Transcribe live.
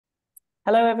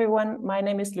Hello, everyone. My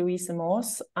name is Louise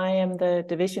Mors. I am the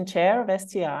division chair of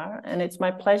STR, and it's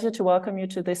my pleasure to welcome you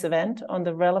to this event on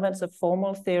the relevance of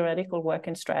formal theoretical work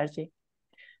and strategy.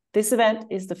 This event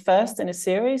is the first in a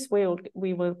series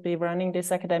we will be running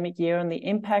this academic year on the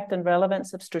impact and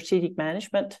relevance of strategic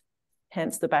management,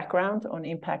 hence the background on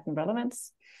impact and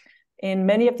relevance. In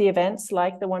many of the events,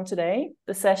 like the one today,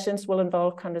 the sessions will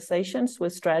involve conversations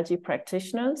with strategy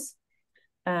practitioners,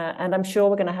 and I'm sure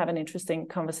we're going to have an interesting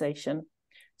conversation.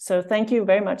 So thank you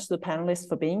very much to the panelists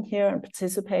for being here and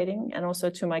participating, and also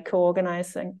to my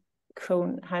co-organizer,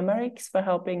 Koen Heimeriks, for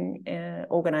helping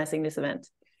organizing this event.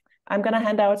 I'm going to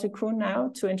hand over to Koen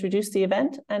now to introduce the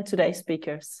event and today's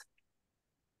speakers.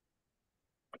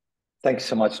 Thanks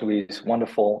so much, Louise.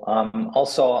 Wonderful.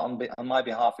 Also, on my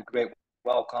behalf, a great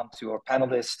welcome to our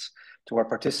panelists, to our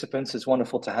participants. It's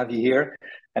wonderful to have you here,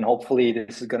 and hopefully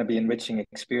this is going to be an enriching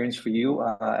experience for you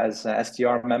as a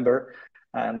STR member.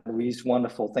 And Louise,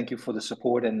 wonderful. Thank you for the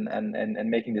support and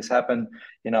making this happen,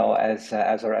 you know, as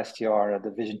our STR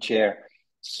division chair.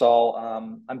 So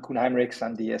I'm Koen Heimeriks.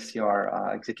 I'm the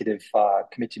STR executive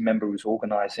committee member who's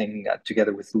organizing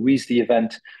together with Louise the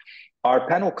event. Our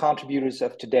panel contributors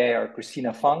of today are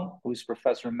Christina Fang, who's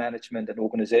professor of management and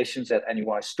organizations at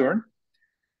NUI Stern.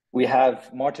 We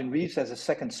have Martin Reeves as a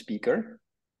second speaker,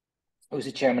 who's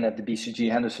the chairman of the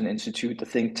BCG Henderson Institute, the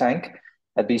think tank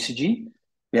at BCG.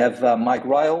 We have Mike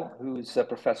Ryall, who's a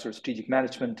professor of strategic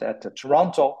management at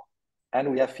Toronto.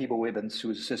 And we have Phebo Wibbens,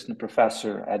 who's assistant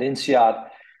professor at INSEAD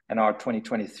and our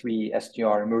 2023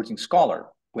 STR Emerging Scholar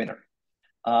winner.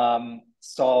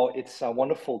 So it's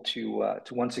wonderful to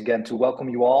once again to welcome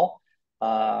you all.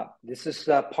 This is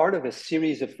part of a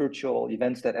series of virtual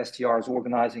events that STR is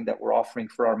organizing that we're offering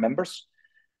for our members.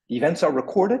 The events are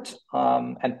recorded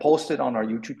and posted on our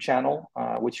YouTube channel,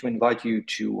 which we invite you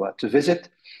to visit.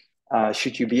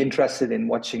 Should you be interested in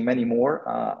watching many more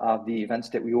of the events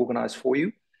that we organize for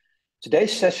you.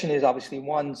 Today's session is obviously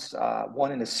one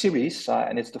in a series,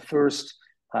 and it's the first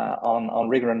on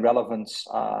rigor and relevance,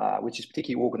 which is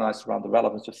particularly organized around the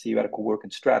relevance of theoretical work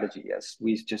and strategy, as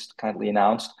we just kindly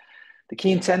announced. The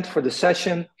key intent for the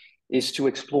session is to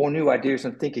explore new ideas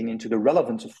and thinking into the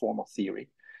relevance of formal theory.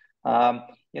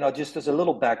 You know, just as a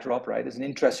little backdrop, right, there's an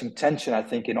interesting tension, I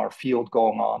think, in our field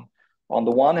going on. On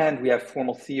the one hand, we have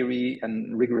formal theory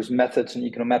and rigorous methods and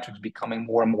econometrics becoming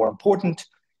more and more important.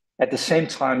 At the same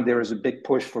time, there is a big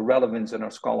push for relevance in our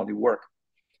scholarly work.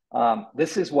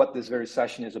 This is what this very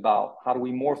session is about. How do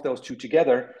we morph those two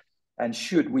together? And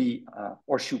should we,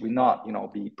 or should we not, you know,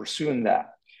 be pursuing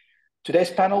that?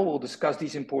 Today's panel will discuss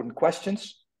these important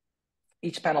questions.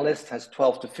 Each panelist has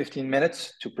 12 to 15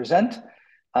 minutes to present,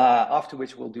 after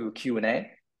which we'll do a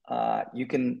Q&A. You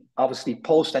can obviously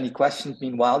post any questions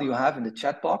meanwhile you have in the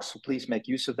chat box, so please make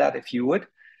use of that if you would.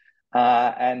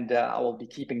 And I will be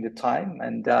keeping the time.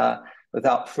 And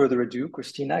without further ado,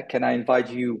 Christina, can I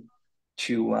invite you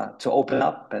to open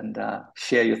up and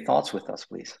share your thoughts with us,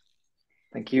 please?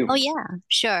 Thank you. Oh, yeah,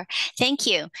 sure. Thank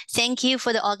you. Thank you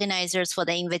for the organizers for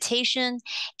the invitation.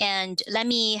 And let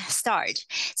me start.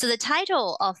 So the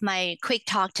title of my quick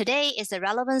talk today is The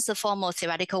Relevance of Formal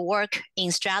Theoretical Work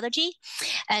in Strategy.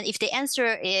 And if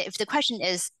the question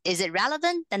is it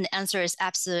relevant? Then the answer is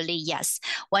absolutely yes.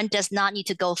 One does not need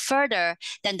to go further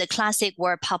than the classic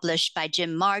work published by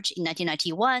Jim March in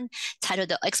 1991, titled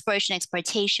The Exploration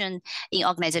Exploitation in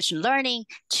Organization Learning,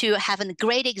 to have a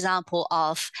great example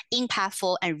of impactful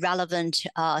and relevant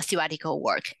theoretical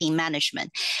work in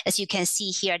management. As you can see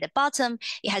here at the bottom,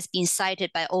 it has been cited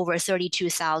by over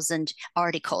 32,000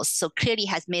 articles, so clearly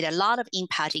has made a lot of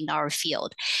impact in our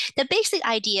field. The basic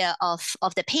idea of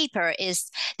the paper is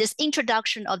this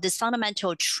introduction of this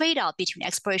fundamental trade-off between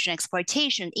exploration and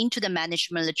exploitation into the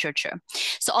management literature.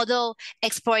 So although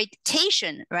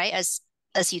exploitation, right,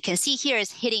 as you can see here, is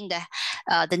hitting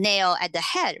the nail at the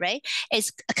head, right?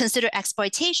 It's considered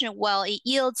exploitation. While it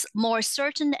yields more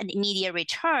certain and immediate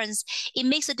returns, it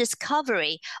makes the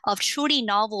discovery of truly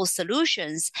novel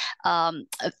solutions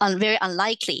very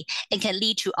unlikely and can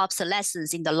lead to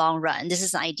obsolescence in the long run. This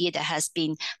is an idea that has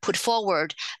been put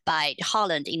forward by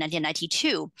Holland in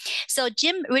 1992. So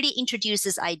Jim really introduced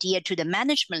this idea to the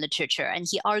management literature, and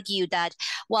he argued that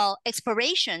while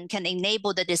exploration can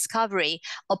enable the discovery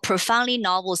of profoundly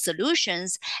novel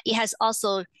solutions, it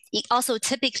also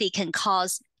typically can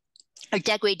cause a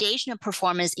degradation of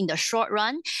performance in the short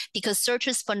run because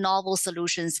searches for novel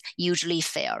solutions usually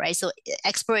fail, right? So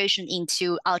exploration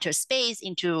into outer space,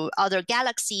 into other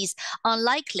galaxies,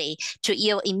 unlikely to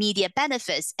yield immediate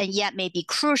benefits and yet may be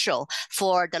crucial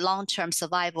for the long-term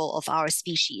survival of our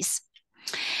species.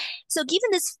 So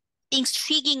given this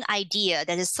intriguing idea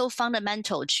that is so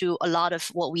fundamental to a lot of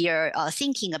what we are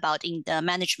thinking about in the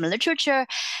management literature.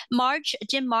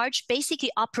 Jim March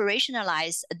basically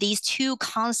operationalized these two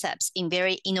concepts in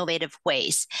very innovative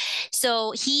ways.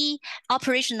 So he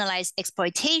operationalized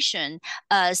exploitation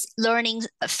as learning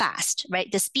fast,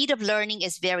 right? The speed of learning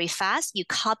is very fast. You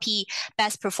copy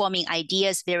best performing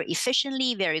ideas very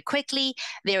efficiently, very quickly,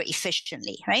 very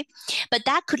efficiently, right? But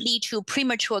that could lead to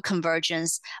premature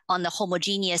convergence on the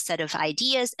homogeneous set of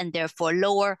ideas and therefore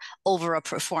lower overall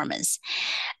performance.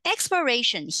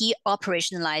 Exploration, he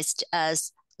operationalized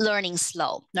as learning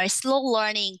slow, right? Slow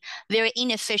learning, very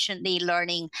inefficiently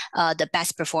learning the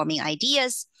best performing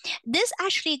ideas. This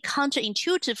actually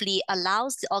counterintuitively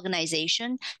allows the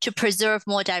organization to preserve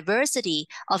more diversity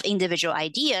of individual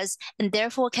ideas and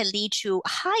therefore can lead to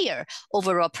higher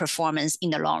overall performance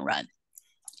in the long run.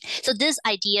 So these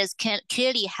ideas can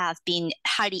clearly have been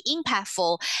highly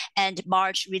impactful, and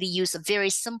March really used a very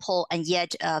simple and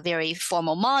yet very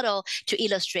formal model to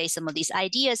illustrate some of these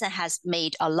ideas, and has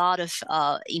made a lot of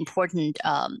important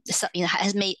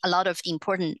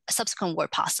subsequent work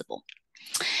possible.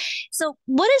 So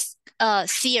what is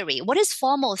theory? What is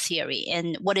formal theory,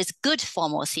 and what is good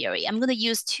formal theory? I'm going to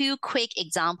use two quick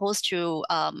examples to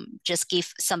just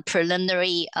give some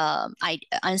preliminary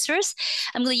answers.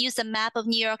 I'm going to use a map of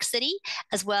New York City,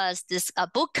 as well as this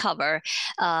book cover.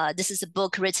 This is a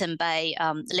book written by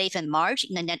Leif and March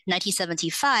in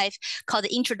 1975 called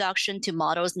The Introduction to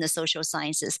Models in the Social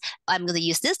Sciences. I'm going to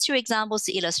use these two examples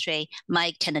to illustrate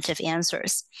my tentative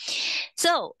answers.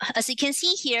 So as you can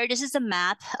see here, this is a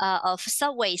map of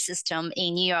subway system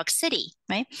in New York City,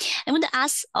 right? I'm going to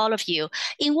ask all of you,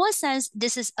 in what sense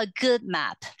this is a good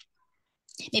map?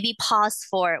 Maybe pause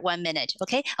for 1 minute,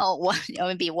 okay? Or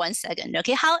maybe 1 second,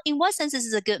 okay? In what sense this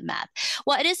is a good map?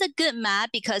 Well, it is a good map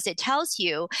because it tells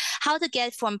you how to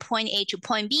get from point A to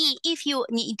point B if you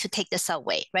need to take the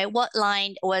subway, right? What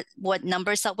line, what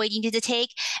number subway you need to take,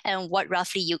 and what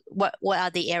are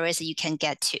the areas that you can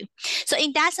get to. So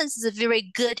in that sense, it's a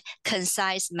very good,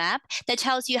 concise map that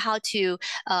tells you how to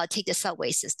take the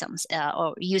subway systems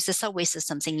or use the subway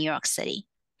systems in New York City.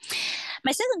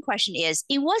 My second question is,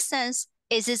 in what sense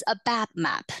is this a bad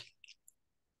map?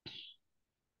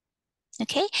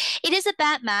 Okay, it is a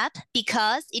bad map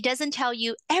because it doesn't tell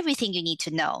you everything you need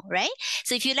to know, right?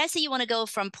 So if let's say you want to go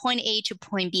from point A to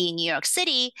point B in New York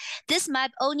City, this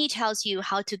map only tells you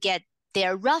how to get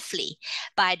there roughly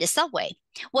by the subway.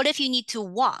 What if you need to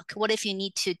walk? What if you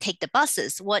need to take the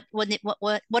buses? What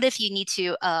if you need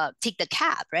to take the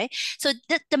cab, right? So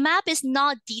the map is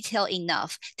not detailed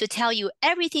enough to tell you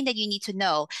everything that you need to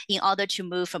know in order to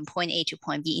move from point A to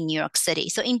point B in New York City.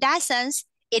 So in that sense,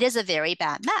 it is a very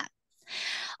bad map.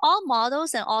 All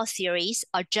models and all theories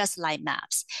are just like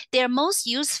maps. They are most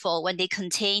useful when they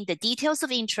contain the details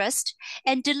of interest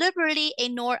and deliberately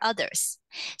ignore others.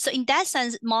 So in that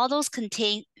sense, models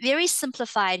contain very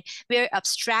simplified, very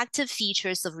abstractive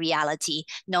features of reality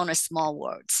known as small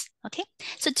worlds. Okay,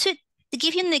 so to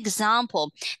give you an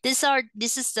example, this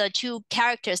is the two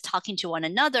characters talking to one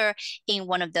another in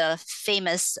one of the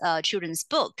famous children's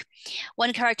book.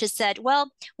 One character said,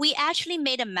 well, we actually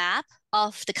made a map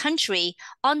of the country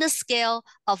on the scale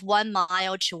of 1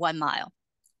 mile to 1 mile.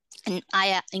 And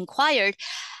I inquired,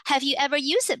 have you ever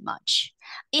used it much?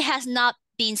 It has not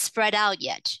been spread out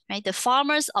yet, right? The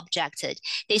farmers objected.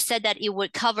 They said that it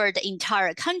would cover the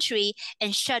entire country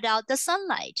and shut out the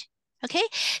sunlight. Okay,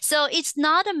 so it's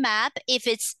not a map if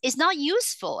it's not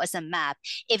useful as a map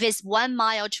if it's 1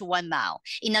 mile to 1 mile.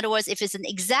 In other words, if it's an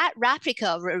exact replica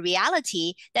of a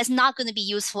reality, that's not going to be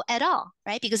useful at all,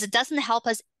 right? Because it doesn't help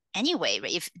us anyway,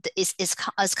 right? If it's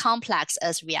as complex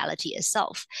as reality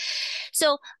itself.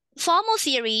 So formal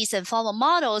theories and formal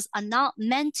models are not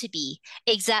meant to be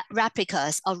exact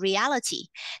replicas of reality.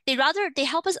 They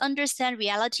help us understand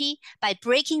reality by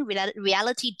breaking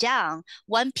reality down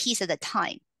one piece at a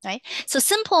time. Right? So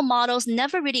simple models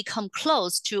never really come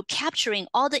close to capturing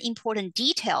all the important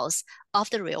details of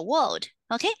the real world.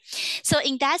 Okay, so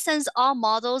in that sense, all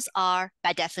models are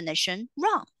by definition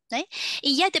wrong. Right?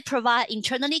 And yet they provide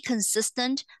internally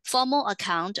consistent formal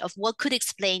account of what could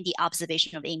explain the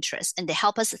observation of interest, and they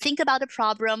help us think about the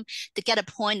problem, to get a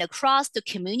point across, to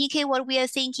communicate what we are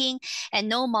thinking, and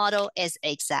no model is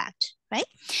exact. Right?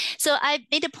 So I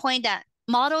made a point that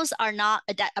models are not,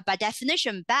 by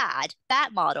definition, bad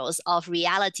models of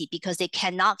reality because they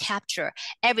cannot capture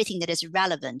everything that is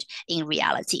relevant in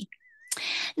reality.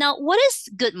 Now, what is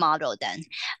good model then?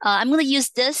 I'm going to use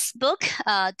this book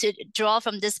to draw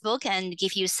from this book and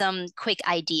give you some quick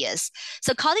ideas.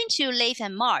 So according to Leif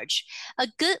and March, a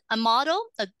good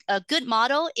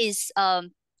model is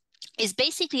is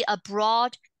basically a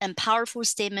broad and powerful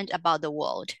statement about the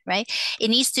world, right? It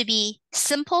needs to be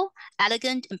simple,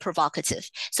 elegant, and provocative.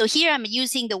 So here I'm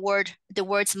using the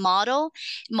words model,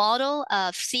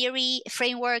 theory,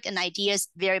 framework, and ideas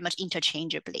very much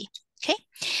interchangeably. Okay,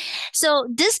 so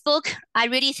this book, I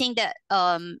really think that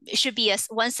it should be a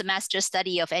one semester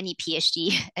study of any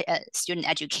PhD student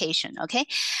education, okay?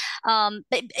 But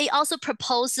it also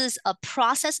proposes a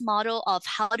process model of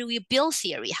how do we build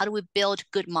theory, how do we build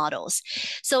good models.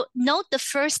 So note the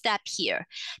first step here.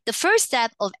 The first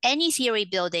step of any theory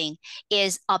building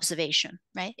is observation,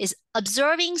 right? Is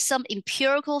observing some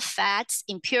empirical facts,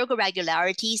 empirical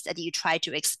regularities that you try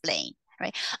to explain.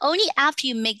 Right? Only after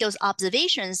you make those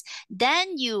observations,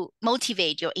 then you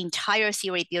motivate your entire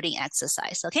theory building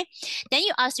exercise, okay? Then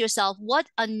you ask yourself, what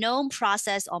unknown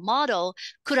process or model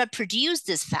could have produced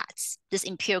these facts, these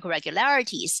empirical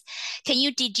regularities? Can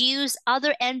you deduce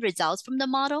other end results from the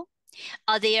model?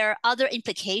 Are there other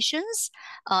implications?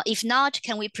 If not,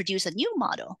 can we produce a new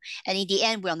model? And in the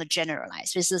end, we want to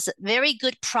generalize. This is a very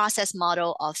good process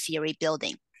model of theory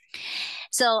building.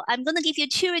 So I'm going to give you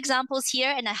 2 examples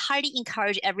here, and I highly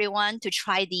encourage everyone to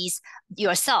try these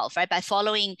yourself, right? By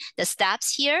following the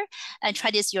steps here and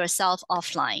try this yourself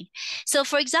offline. So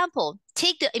for example,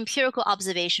 take the empirical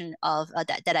observation of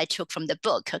that I took from the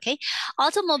book, okay?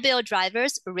 Automobile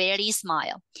drivers rarely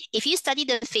smile. If you study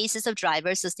the faces of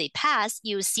drivers as they pass,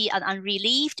 you see an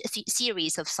unrelieved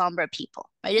series of somber people,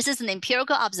 right? This is an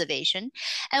empirical observation.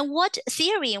 And what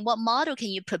theory and what model can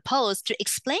you propose to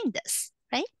explain this?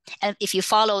 Right? And if you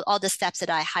follow all the steps that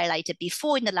I highlighted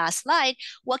before in the last slide,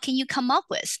 what can you come up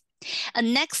with? A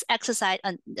next exercise,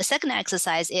 the second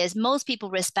exercise is most people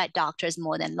respect doctors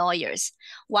more than lawyers.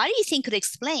 Why do you think could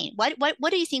explain? What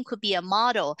do you think could be a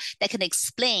model that can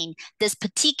explain this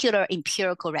particular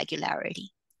empirical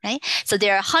regularity? Right? So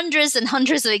there are hundreds and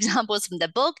hundreds of examples from the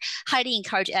book. Highly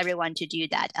encourage everyone to do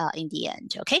that in the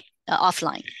end, okay?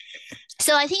 Offline.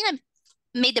 So I think I'm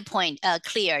made the point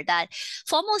clear that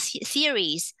formal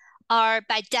theories are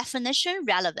by definition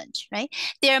relevant, right?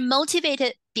 They're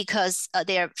motivated because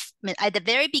they're at the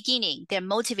very beginning, they're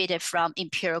motivated from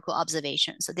empirical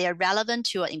observation. So they are relevant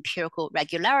to an empirical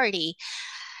regularity,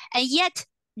 and yet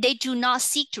they do not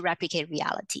seek to replicate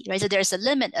reality, right? So there's a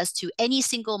limit as to any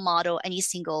single model, any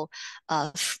single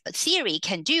theory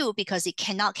can do, because it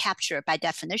cannot capture by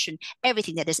definition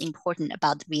everything that is important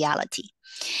about reality.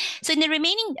 So in the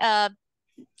remaining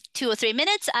 2 or 3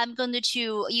 minutes, I'm going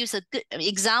to use a good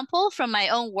example from my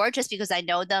own work, just because I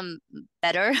know them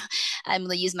better. I'm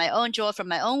going to use my own job from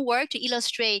my own work to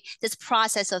illustrate this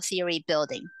process of theory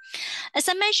building. As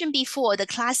I mentioned before, the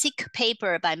classic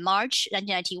paper by March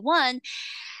 1991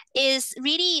 is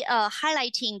really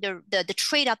highlighting the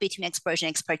trade-off between exploration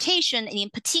and exploitation. And in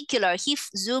particular, he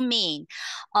zoomed in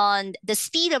on the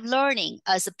speed of learning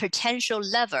as a potential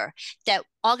lever that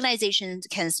organizations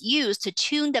can use to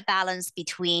tune the balance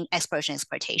between exploration and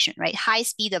exploitation, right? High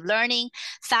speed of learning,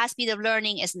 fast speed of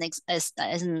learning is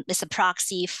a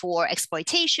proxy for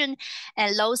exploitation,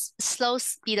 and slow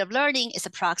speed of learning is a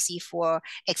proxy for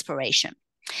exploration.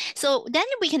 So then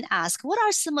we can ask, what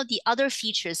are some of the other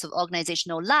features of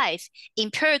organizational life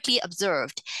empirically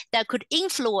observed that could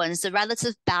influence the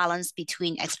relative balance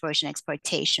between exploration and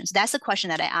exploitation? So that's a question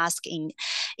that I ask in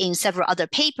several other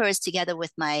papers together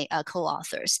with my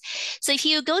co-authors. So if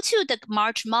you go to the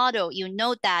March model, you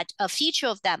note that a feature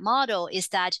of that model is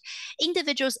that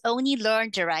individuals only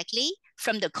learn directly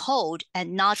from the code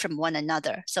and not from one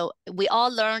another. So we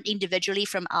all learn individually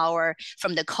from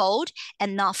the code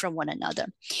and not from one another.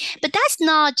 But that's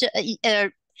not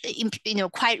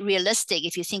quite realistic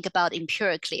if you think about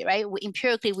empirically, right?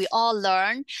 Empirically, we all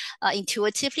learn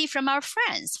intuitively from our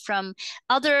friends, from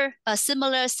other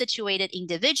similar situated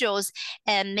individuals,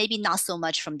 and maybe not so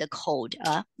much from the code,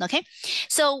 okay?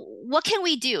 So what can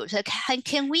we do? So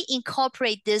can we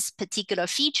incorporate this particular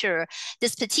feature,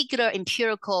 this particular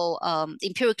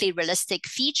empirically realistic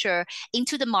feature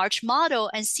into the March model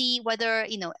and see whether,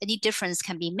 any difference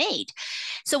can be made?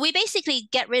 So we basically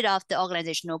get rid of the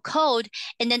organizational code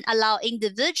and then allow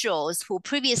individuals who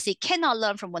previously cannot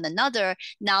learn from one another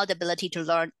now the ability to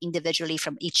learn individually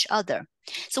from each other.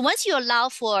 So once you allow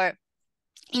for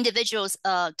individuals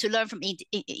to learn from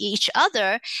each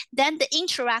other, then the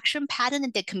interaction pattern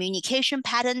and the communication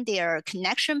pattern, their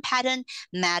connection pattern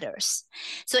matters.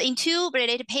 So in 2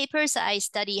 related papers, I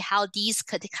study how these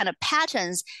kind of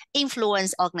patterns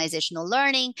influence organizational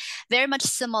learning, very much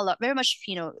similar, very much,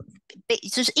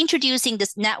 just introducing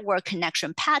this network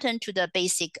connection pattern to the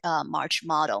basic March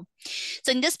model.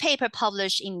 So in this paper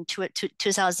published in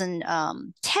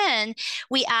 2010,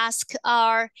 we ask,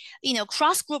 are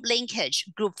cross-group linkage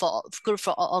group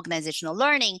for organizational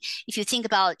learning. If you think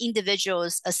about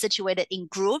individuals situated in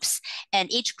groups,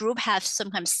 and each group have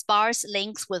sometimes sparse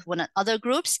links with one other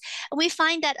groups, we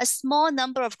find that a small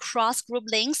number of cross-group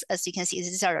links, as you can see,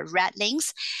 these are red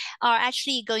links, are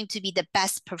actually going to be the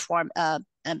best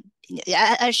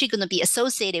actually going to be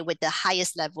associated with the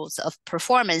highest levels of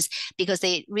performance, because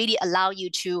they really allow you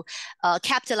to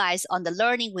capitalize on the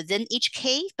learning within each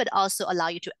cave, but also allow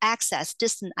you to access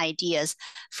distant ideas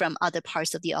from other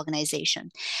parts of the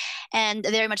organization. And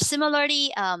very much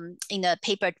similarly, in a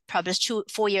paper published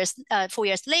 4 years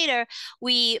later,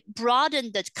 we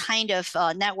broadened the kind of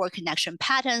network connection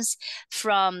patterns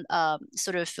from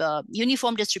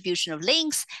uniform distribution of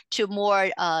links to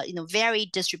more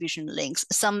varied distribution of links.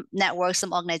 Some networks,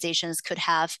 some organizations could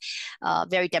have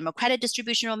very democratic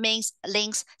distribution of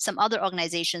links. Some other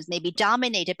organizations may be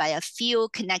dominated by a few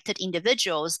connected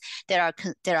individuals that are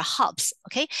hubs.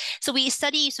 Okay, so we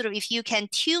study if you can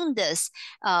tune this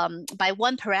by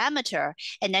one parameter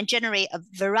and then generate a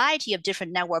variety of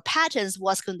different network patterns,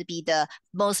 what's going to be the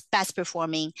most best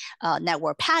performing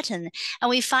network pattern. And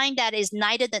we find that is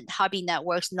neither the hubby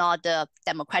networks nor the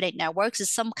democratic networks. Is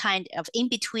some kind of in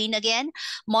between. Again,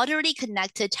 moderately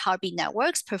connected hubby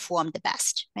networks perform the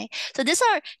best, right? So these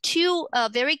are two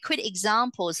very quick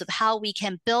examples of how we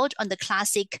can build on the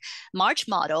classic March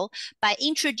model by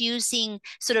introducing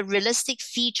realistic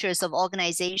features of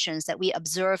organizations that we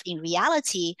observe in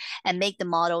reality and make the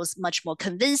models much more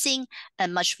convincing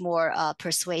and much more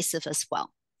persuasive as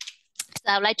well.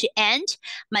 So I would like to end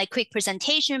my quick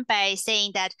presentation by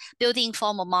saying that building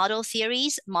formal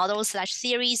models/theories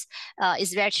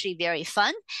is actually very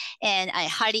fun. And I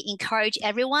highly encourage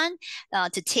everyone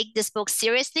to take this book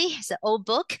seriously. It's an old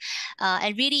book,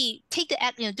 and really take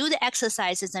do the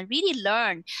exercises and really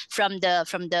learn from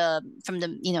this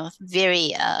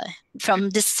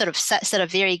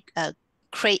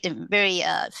very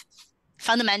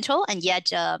fundamental and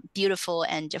yet beautiful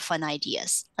and fun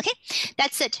ideas. Okay,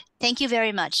 that's it. Thank you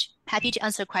very much. Happy to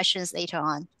answer questions later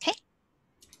on. Okay.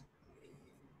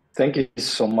 Thank you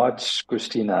so much,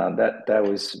 Christina. That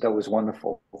was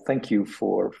wonderful. Thank you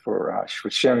for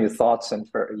sharing your thoughts and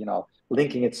for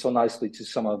linking it so nicely to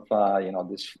some of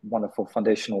this wonderful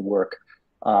foundational work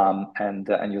and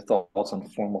your thoughts on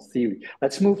formal theory.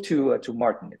 Let's move to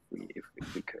Martin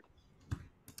if we could.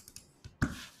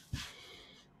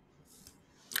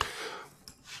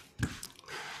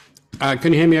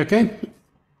 Can you hear me okay?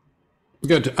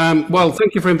 Good. Well,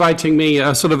 thank you for inviting me,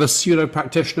 sort of a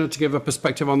pseudo-practitioner, to give a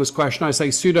perspective on this question. I say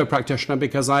pseudo-practitioner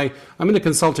because I'm in a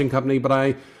consulting company, but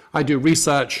I do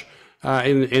research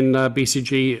in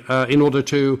BCG in order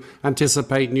to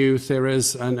anticipate new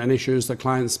theories and issues that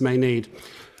clients may need.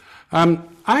 I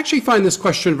actually find this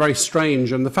question very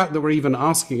strange, and the fact that we're even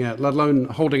asking it, let alone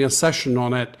holding a session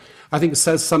on it, I think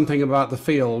says something about the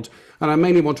field. And I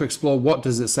mainly want to explore what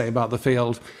does it say about the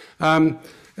field.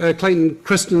 Clayton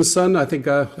Christensen, I think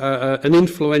an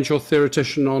influential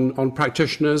theoretician on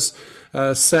practitioners,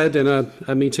 said in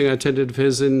a meeting I attended of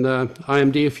his in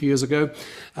IMD a few years ago,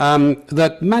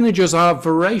 that managers are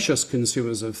voracious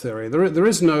consumers of theory. There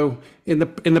is no, in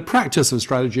the practice of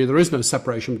strategy, there is no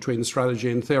separation between strategy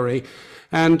and theory.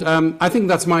 And I think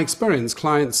that's my experience.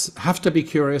 Clients have to be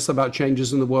curious about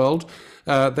changes in the world.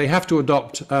 They have to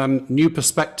adopt new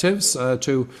perspectives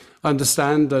to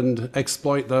understand and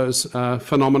exploit those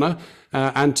phenomena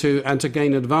and to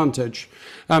gain advantage.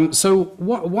 So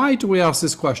why do we ask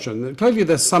this question? Clearly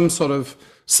there's some sort of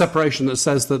separation that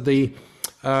says that the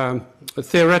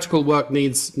theoretical work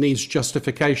needs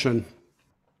justification.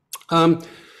 When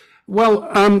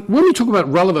we talk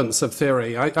about relevance of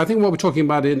theory, I think what we're talking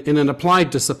about in an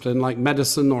applied discipline like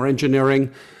medicine or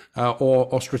engineering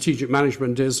or strategic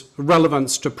management is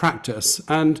relevance to practice.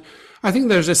 And I think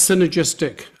there's a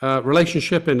synergistic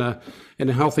relationship in a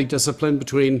healthy discipline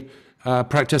between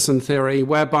practice and theory,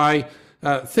 whereby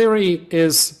theory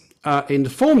is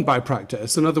informed by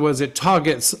practice. In other words, it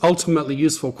targets ultimately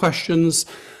useful questions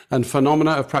and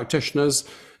phenomena of practitioners.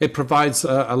 It provides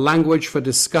a language for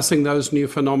discussing those new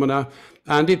phenomena,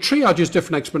 and it triages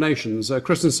different explanations.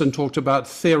 Christensen talked about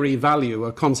theory value,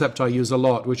 a concept I use a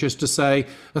lot, which is to say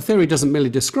a theory doesn't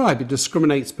merely describe, it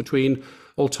discriminates between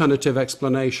alternative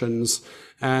explanations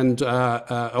and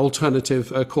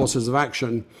alternative courses of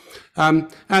action.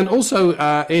 And also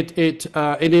it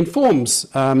informs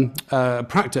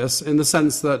practice in the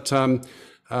sense that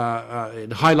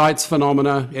it highlights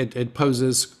phenomena, it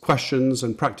poses questions,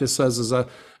 and practice serves as a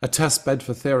test bed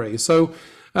for theory. So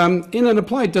in an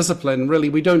applied discipline, really,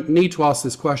 we don't need to ask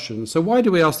this question. So why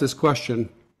do we ask this question?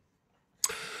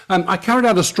 I carried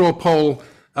out a straw poll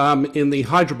in the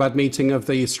Hyderabad meeting of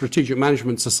the Strategic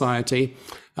Management Society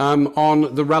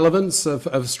on the relevance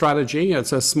of strategy.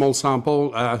 It's a small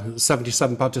sample,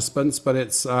 77 participants, but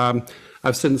it's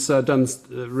I've since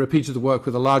repeated the work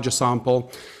with a larger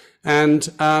sample, and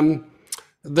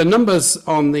the numbers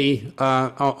on the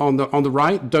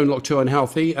right don't look too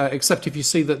unhealthy, except if you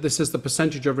see that this is the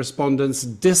percentage of respondents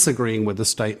disagreeing with the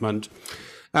statement.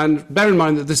 And bear in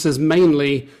mind that this is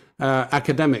mainly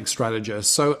academic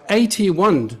strategists. So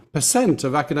 81%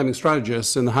 of academic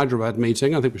strategists in the Hyderabad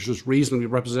meeting, I think which was reasonably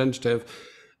representative,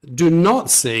 do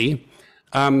not see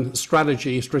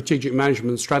strategic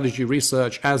management, strategy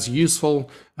research as useful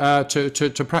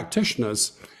to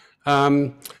practitioners.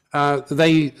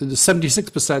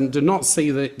 76% do not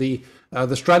see the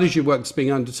strategy work that's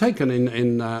being undertaken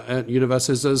in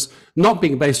universities as not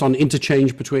being based on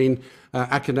interchange between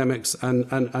academics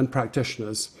and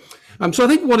practitioners. So I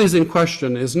think what is in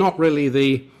question is not really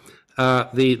the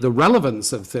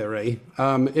relevance of theory.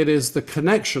 It is the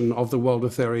connection of the world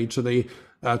of theory to the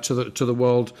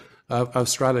world of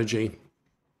strategy.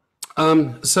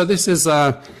 So this is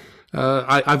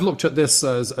I've looked at this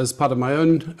as part of my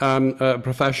own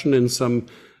profession in some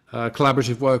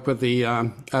collaborative work with the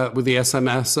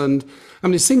SMS, and I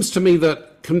mean it seems to me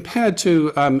that compared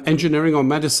to engineering or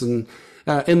medicine,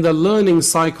 in the learning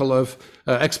cycle of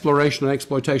exploration and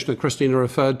exploitation that Christina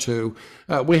referred to,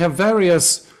 we have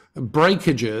various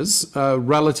breakages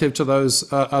relative to those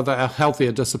other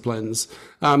healthier disciplines.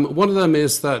 One of them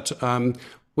is that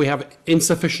we have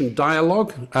insufficient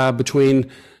dialogue between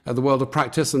the world of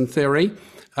practice and theory,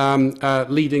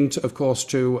 leading to, of course,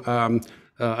 to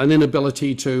an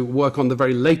inability to work on the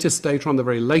very latest data, on the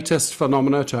very latest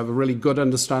phenomena, to have a really good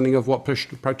understanding of what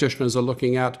practitioners are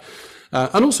looking at,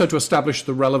 and also to establish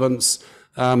the relevance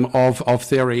of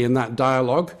theory in that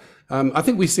dialogue. I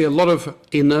think we see a lot of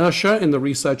inertia in the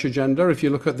research agenda. If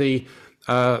you look at the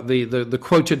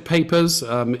quoted papers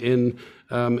in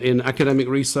academic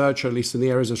research, or at least in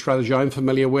the areas of strategy I'm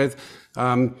familiar with,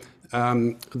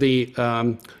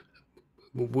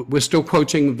 we're still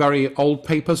quoting very old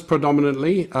papers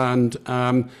predominantly, and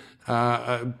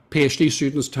PhD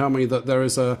students tell me that there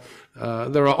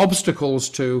are obstacles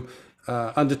to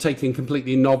undertaking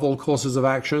completely novel courses of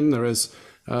action. There is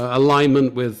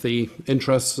alignment with the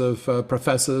interests of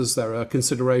professors. There are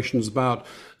considerations about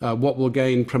what will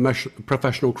gain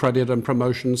professional credit and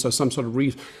promotion, so some sort of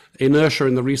inertia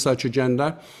in the research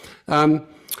agenda. I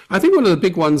think one of the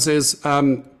big ones is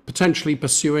potentially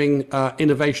pursuing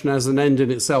innovation as an end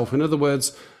in itself. In other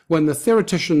words, when the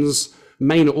theoretician's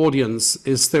main audience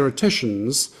is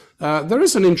theoreticians, there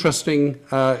is an interesting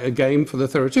game for the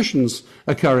theoreticians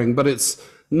occurring, but it's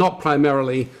not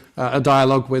primarily a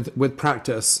dialogue with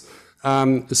practice.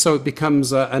 So it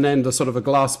becomes an end, a sort of a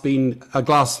glass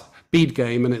bead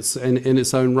game in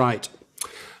its own right.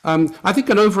 I think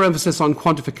an overemphasis on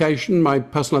quantification, my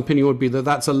personal opinion would be that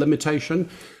that's a limitation.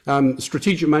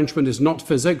 Strategic management is not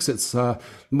physics, it's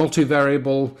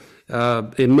multivariable,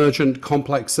 emergent,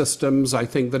 complex systems. I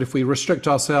think that if we restrict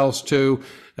ourselves to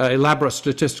elaborate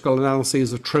statistical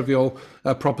analyses of trivial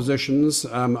propositions,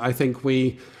 I think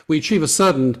we achieve a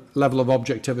certain level of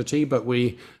objectivity, but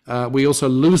we also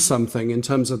lose something in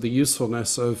terms of the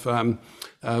usefulness of the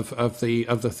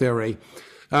theory.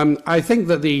 I think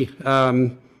that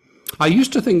I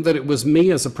used to think that it was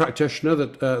me as a practitioner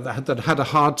that had a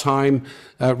hard time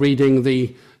reading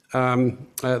the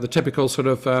typical sort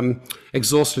of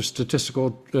exhaustive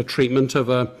statistical treatment of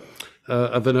an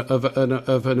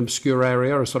obscure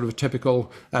area, or sort of a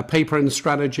typical paper in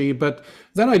strategy. But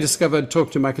then I discovered,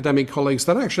 talking to my academic colleagues,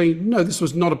 that actually, no, this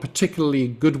was not a particularly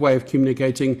good way of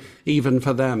communicating even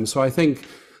for them. So I think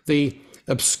the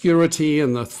obscurity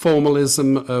and the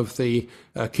formalism of the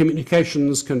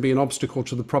communications can be an obstacle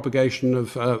to the propagation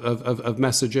of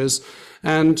messages.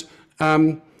 And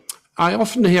I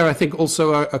often hear, I think,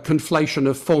 also a conflation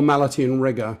of formality and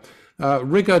rigor.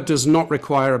 Rigor does not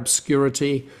require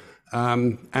obscurity,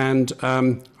 and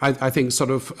I think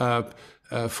sort of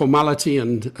formality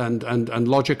and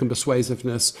logic and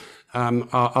persuasiveness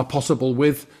are possible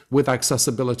with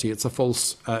accessibility. It's a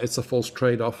false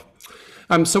trade-off.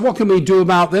 So what can we do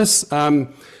about this?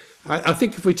 I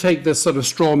think if we take this sort of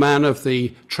straw man of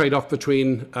the trade-off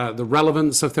between the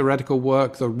relevance of theoretical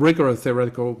work, the rigor of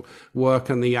theoretical work,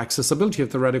 and the accessibility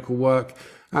of theoretical work,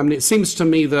 it seems to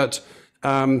me that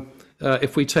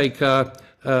if we take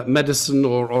medicine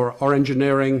or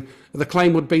engineering, the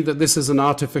claim would be that this is an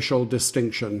artificial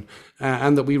distinction,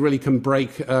 and that we really can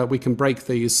break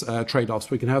these trade-offs.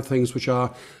 We can have things which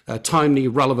are timely,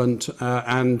 relevant,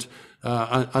 and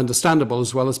understandable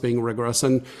as well as being rigorous.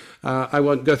 And I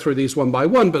won't go through these one by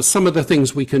one, but some of the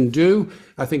things we can do,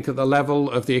 I think at the level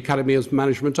of the Academy of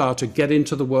Management, are to get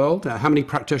into the world. How many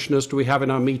practitioners do we have in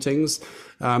our meetings?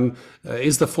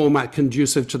 Is the format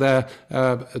conducive to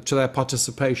their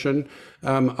participation?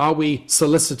 Are we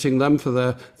soliciting them for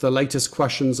the latest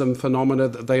questions and phenomena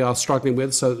that they are struggling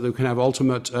with so that they can have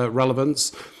ultimate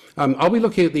relevance? Are we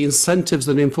looking at the incentives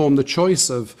that inform the choice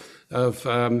of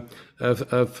the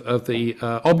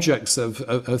objects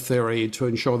of theory to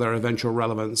ensure their eventual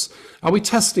relevance? Are we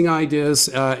testing ideas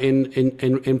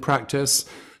in practice?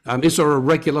 Is there a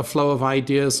regular flow of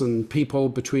ideas and people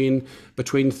between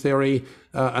theory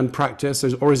and practice,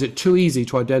 or is it too easy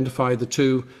to identify the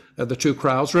two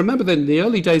crowds? Remember that in the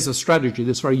early days of strategy,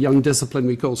 this very young discipline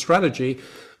we call strategy,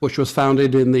 which was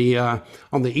founded in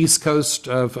on the East Coast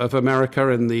of America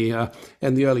in the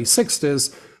early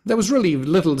 60s, there was really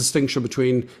little distinction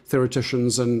between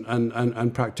theoreticians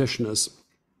and practitioners.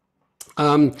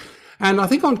 And I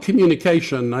think on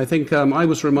communication, I think I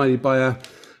was reminded by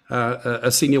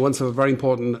a senior once of a very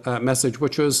important message,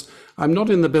 which was, I'm not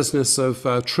in the business of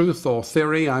truth or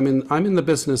theory. I'm in the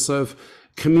business of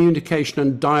communication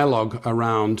and dialogue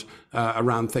around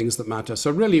things that matter. So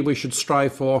really, we should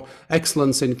strive for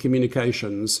excellence in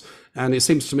communications. And it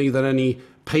seems to me that any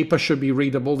paper should be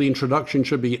readable. The introduction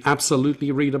should be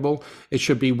absolutely readable. It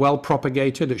should be well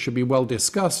propagated. It should be well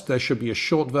discussed. There should be a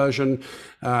short version.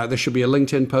 There should be a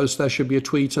LinkedIn post. There should be a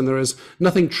tweet. And there is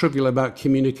nothing trivial about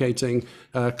communicating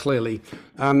clearly.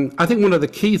 I think one of the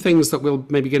key things that we'll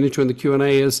maybe get into in the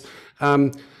Q&A is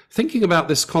thinking about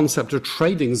this concept of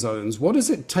trading zones. What does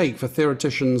it take for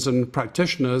theoreticians and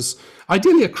practitioners,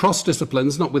 ideally across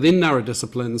disciplines, not within narrow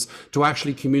disciplines, to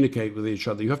actually communicate with each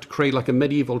other? You have to create like a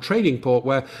medieval trading port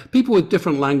where people with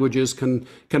different languages can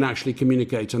actually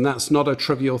communicate, and that's not a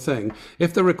trivial thing.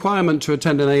 If the requirement to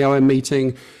attend an AOM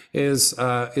meeting is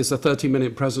a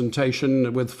 30-minute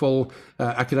presentation with full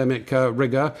academic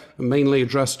rigor, mainly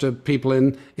addressed to people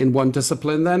in one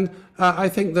discipline, then I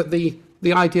think that the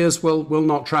ideas will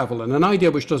not travel. And an idea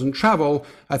which doesn't travel,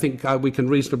 I think we can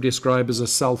reasonably describe as a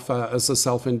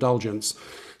self-indulgence.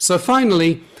 So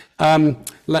finally,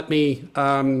 let me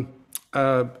show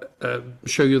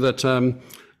you that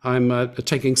I'm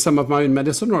taking some of my own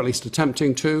medicine, or at least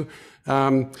attempting to.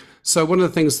 So one of the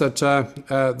things that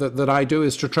that I do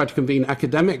is to try to convene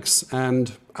academics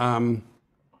and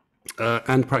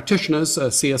practitioners,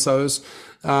 CSOs,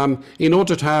 in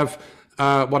order to have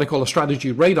what I call a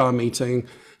strategy radar meeting,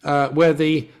 where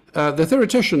the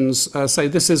theoreticians say,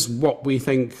 this is what we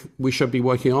think we should be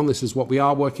working on, this is what we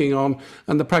are working on,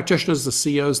 and the practitioners, the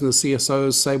CEOs and the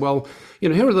CSOs say, well, you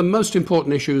know, here are the most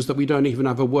important issues that we don't even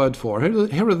have a word for.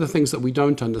 Here are the things that we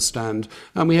don't understand,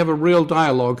 and we have a real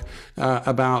dialogue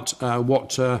about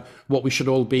what we should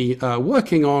all be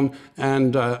working on.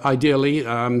 And ideally,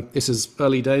 this is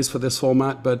early days for this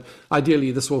format, but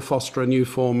ideally this will foster a new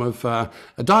form of a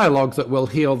dialogue that will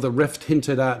heal the rift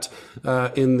hinted at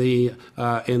in the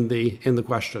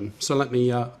question. So let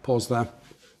me pause there.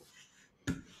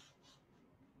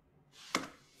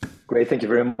 Great, thank you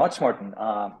very much, Martin.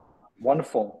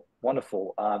 Wonderful.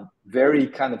 Very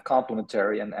kind of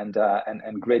complimentary and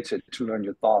great to learn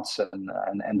your thoughts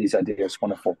and these ideas.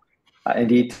 Wonderful.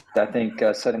 Indeed, I think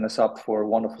setting us up for a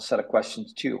wonderful set of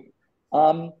questions too.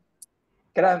 Can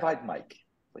I invite Mike,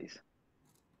 please?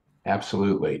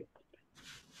 Absolutely.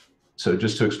 So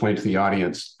just to explain to the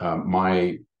audience,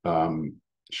 my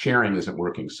sharing isn't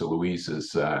working, so Louise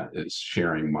is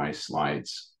sharing my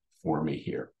slides for me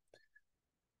here.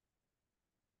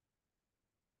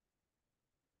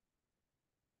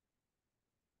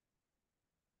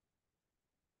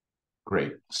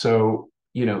 Great. So,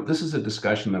 you know, this is a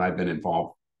discussion that I've been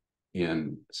involved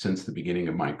in since the beginning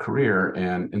of my career,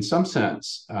 and in some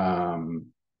sense, I'm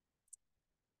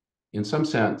going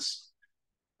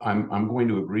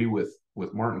to agree with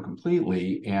Martin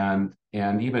completely, and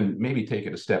even maybe take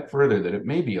it a step further, that it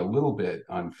may be a little bit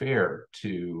unfair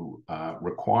to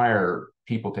require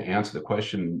people to answer the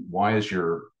question, why is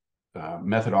your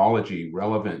methodology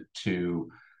relevant to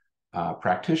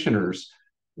practitioners,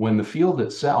 when the field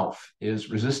itself is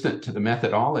resistant to the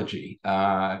methodology.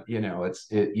 You know,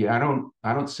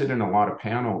 I don't sit in a lot of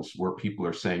panels where people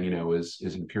are saying, you know, is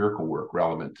empirical work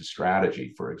relevant to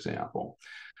strategy, for example.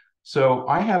 So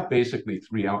I have basically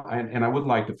three, and I would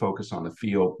like to focus on the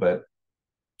field, but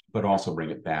also bring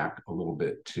it back a little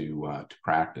bit to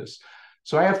practice.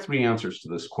 So I have three answers to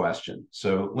this question.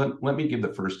 So let me give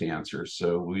the first answer.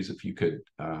 So Louise, if you could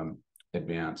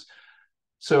advance.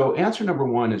 So answer number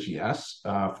one is yes,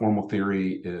 formal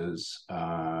theory is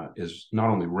not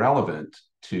only relevant,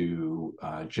 to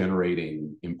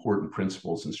generating important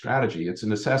principles and strategy, it's a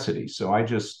necessity. So I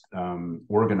just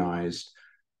organized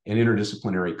an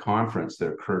interdisciplinary conference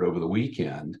that occurred over the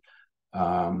weekend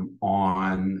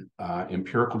on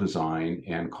empirical design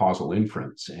and causal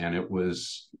inference. And it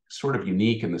was sort of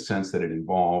unique in the sense that it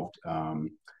involved,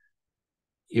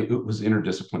 it was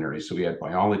interdisciplinary. So we had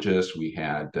biologists, we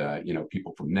had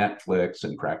people from Netflix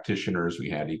and practitioners, we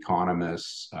had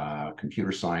economists,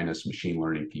 computer scientists, machine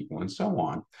learning people, and so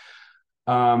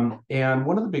on. And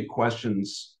one of the big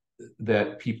questions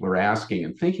that people are asking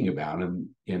and thinking about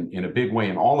in a big way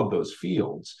in all of those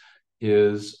fields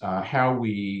is how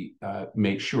we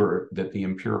make sure that the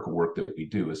empirical work that we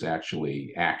do is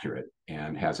actually accurate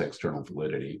and has external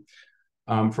validity.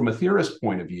 From a theorist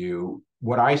point of view,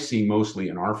 what I see mostly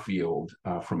in our field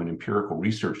from an empirical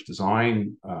research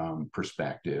design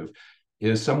perspective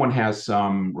is someone has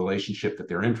some relationship that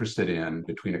they're interested in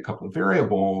between a couple of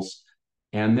variables,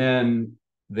 and then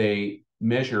they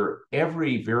measure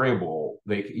every variable.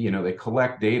 They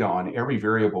collect data on every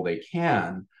variable they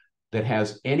can that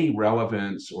has any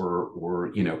relevance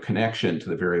or connection to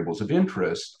the variables of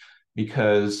interest,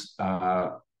 because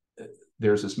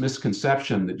there's this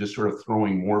misconception that just sort of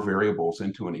throwing more variables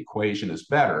into an equation is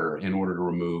better in order to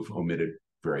remove omitted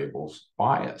variables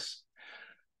bias.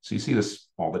 So you see this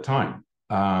all the time.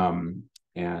 And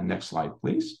next slide,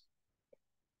 please.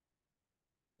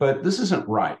 But this isn't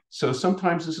right. So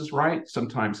sometimes this is right,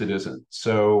 sometimes it isn't.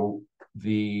 So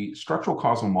the structural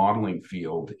causal modeling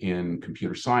field in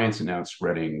computer science, and now it's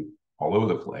spreading all over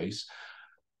the place,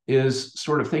 is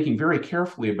sort of thinking very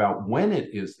carefully about when it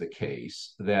is the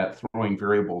case that throwing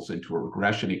variables into a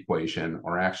regression equation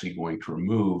are actually going to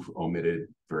remove omitted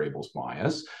variables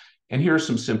bias. And here are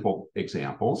some simple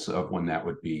examples of when that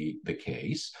would be the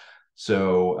case.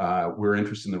 So we're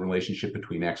interested in the relationship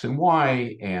between X and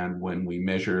Y, and when we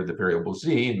measure the variable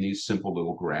Z, and these simple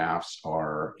little graphs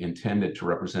are intended to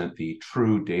represent the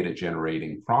true data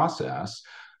generating process,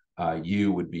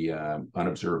 U would be an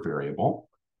unobserved variable,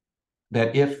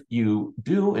 that if you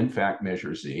do in fact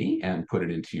measure Z and put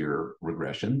it into your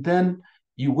regression, then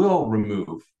you will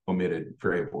remove omitted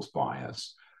variables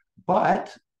bias.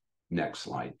 But, next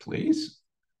slide, please.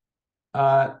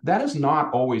 That is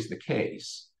not always the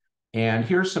case. And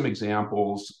here's some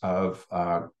examples of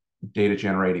data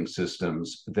generating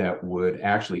systems that would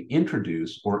actually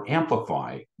introduce or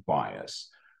amplify bias.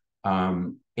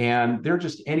 And there are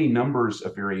just any numbers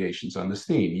of variations on this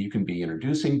theme. You can be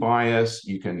introducing bias,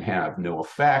 you can have no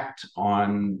effect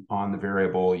on the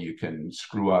variable, you can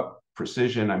screw up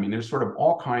precision. I mean, there's sort of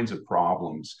all kinds of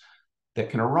problems that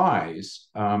can arise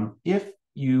if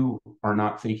you are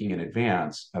not thinking in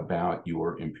advance about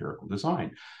your empirical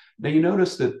design. Now you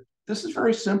notice that this is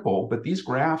very simple, but these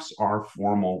graphs are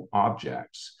formal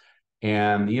objects.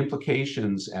 And the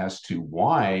implications as to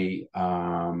why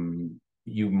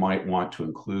you might want to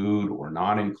include or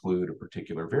not include a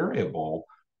particular variable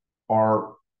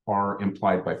are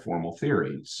implied by formal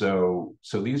theory. So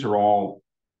these are all,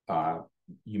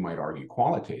 you might argue,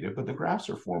 qualitative, but the graphs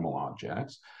are formal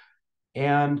objects.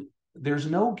 And there's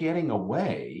no getting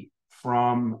away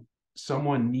from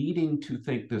someone needing to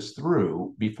think this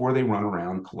through before they run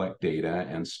around, collect data,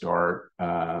 and start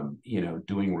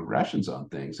doing regressions on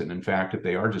things. And in fact, if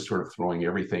they are just sort of throwing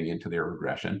everything into their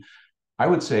regression, I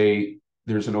would say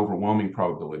there's an overwhelming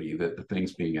probability that the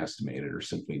things being estimated are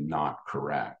simply not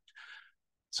correct.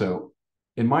 So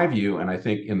in my view, and I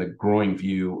think in the growing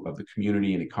view of the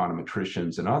community and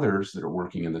econometricians and others that are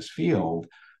working in this field,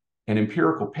 an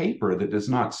empirical paper that does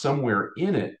not somewhere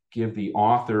in it give the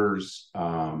author's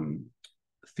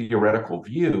theoretical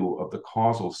view of the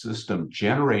causal system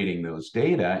generating those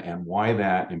data and why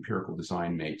that empirical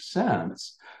design makes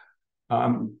sense,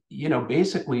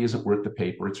 basically isn't worth the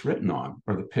paper it's written on,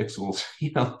 or the pixels,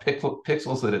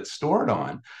 pixels that it's stored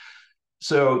on.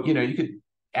 So, you could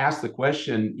ask the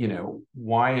question,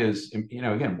 why is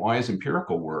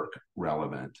empirical work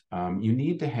relevant? You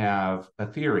need to have a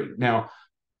theory. Now,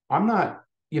 I'm not,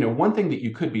 one thing that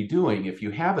you could be doing if you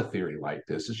have a theory like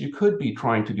this is you could be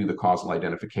trying to do the causal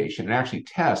identification and actually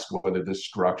test whether this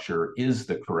structure is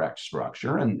the correct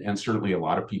structure. And certainly a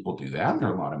lot of people do that. And there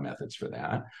are a lot of methods for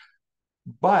that.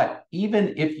 But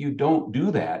even if you don't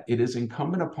do that, it is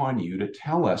incumbent upon you to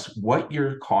tell us what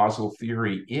your causal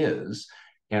theory is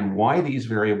and why these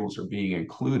variables are being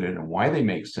included and why they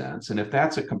make sense. And if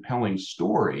that's a compelling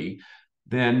story,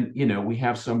 then we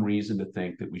have some reason to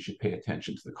think that we should pay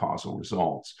attention to the causal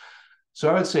results. So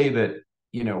I would say that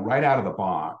right out of the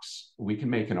box, we can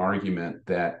make an argument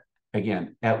that,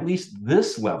 again, at least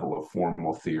this level of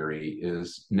formal theory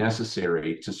is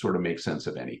necessary to sort of make sense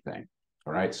of anything.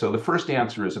 All right, so the first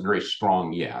answer is a very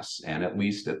strong yes, and at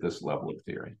least at this level of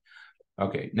theory.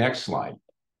 Okay, next slide.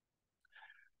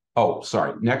 Oh,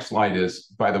 sorry. Next slide is,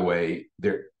 by the way,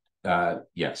 there.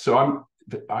 Yeah, so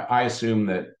I assume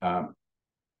that,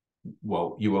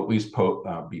 well, you will at least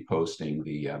be posting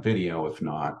the video, if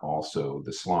not also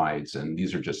the slides. And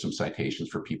these are just some citations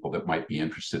for people that might be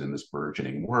interested in this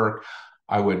burgeoning work.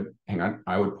 I would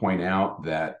point out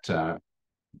that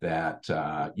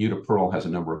Jutta Perl has a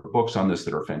number of books on this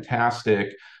that are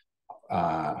fantastic.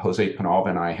 Jose Penalva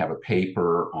and I have a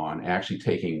paper on actually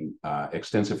taking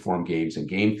extensive form games and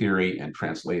game theory and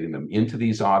translating them into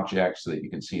these objects so that you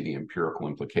can see the empirical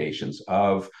implications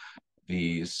of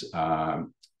these,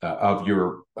 of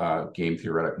your game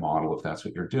theoretic model, if that's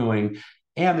what you're doing.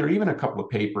 And there are even a couple of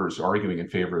papers arguing in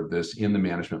favor of this in the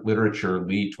management literature,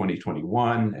 Lee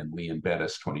 2021 and Lee and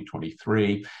Bettis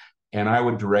 2023. And I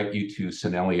would direct you to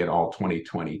Sinelli et al.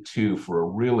 2022 for a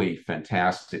really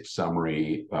fantastic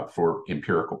summary for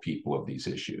empirical people of these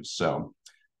issues. So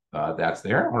that's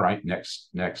there. All right, next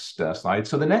slide.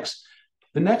 So the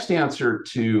next answer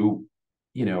to,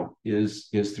 is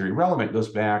theory relevant goes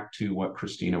back to what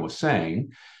Christina was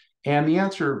saying. And the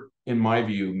answer, in my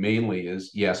view, mainly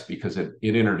is yes, because it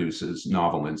introduces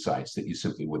novel insights that you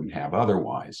simply wouldn't have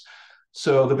otherwise.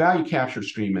 So the value capture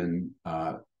stream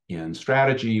in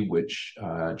strategy, which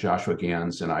Joshua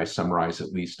Gans and I summarize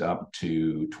at least up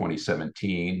to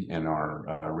 2017 in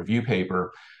our review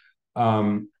paper,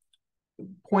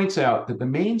 points out that the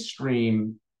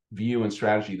mainstream view in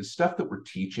strategy, the stuff that we're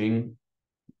teaching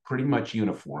pretty much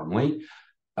uniformly,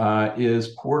 is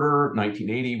Porter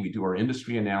 1980. We do our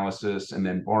industry analysis, and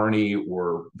then Barney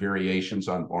or variations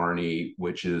on Barney,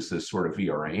 which is this sort of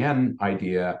VRAN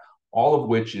idea, all of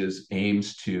which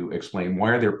aims to explain why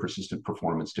are there persistent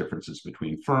performance differences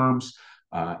between firms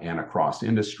and across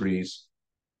industries.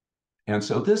 And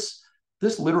so this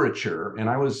literature, and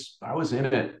I was in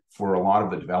it for a lot of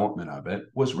the development of it,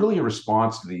 was really a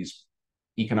response to these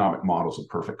economic models of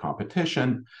perfect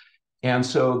competition. And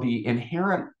so the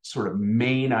inherent sort of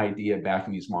main idea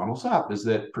backing these models up is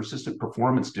that persistent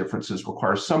performance differences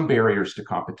require some barriers to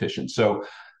competition. So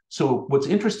what's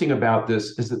interesting about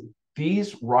this is that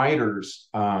these writers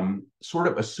sort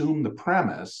of assume the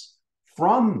premise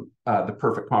from the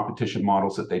perfect competition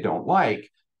models that they don't like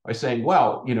by saying,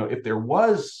 well, if there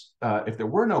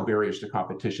were no barriers to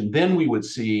competition, then we would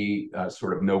see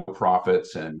sort of no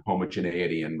profits and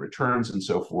homogeneity and returns and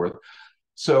so forth.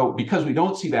 So because we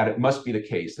don't see that, it must be the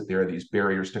case that there are these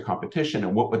barriers to competition,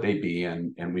 and what would they be?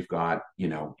 And we've got,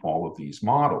 all of these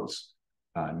models.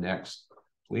 Next,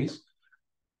 please.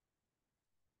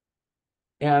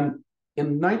 And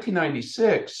in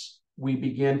 1996, we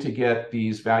begin to get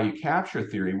these value capture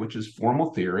theory, which is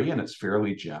formal theory, and it's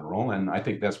fairly general. And I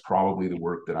think that's probably the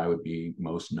work that I would be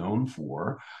most known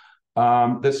for.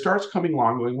 That starts coming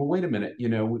along going, well, wait a minute,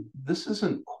 this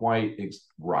isn't quite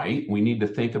right. We need to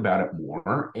think about it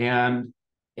more. And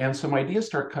some ideas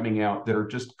start coming out that are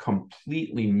just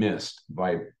completely missed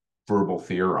by verbal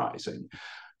theorizing.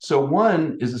 So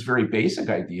one is this very basic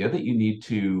idea that you need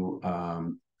to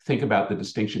think about the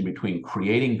distinction between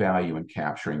creating value and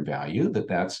capturing value,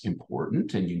 that's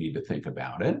important, and you need to think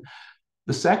about it.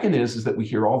 The second is that we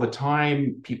hear all the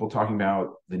time people talking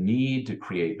about the need to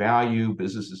create value,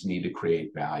 businesses need to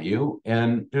create value.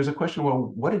 And there's a question,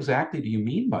 well, what exactly do you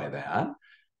mean by that?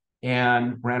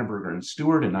 And Brandenburger and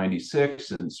Stewart in 96,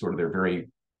 and sort of their very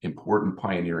important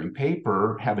pioneering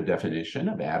paper, have a definition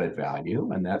of added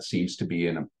value. And that seems to be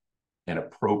an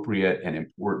appropriate and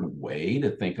important way to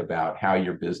think about how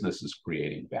your business is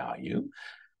creating value.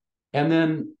 And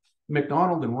then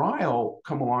McDonald and Ryall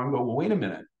come along and go, well, wait a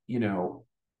minute.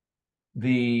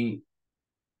 The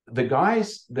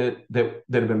guys that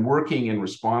have been working in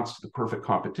response to the perfect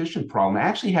competition problem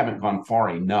actually haven't gone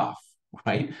far enough,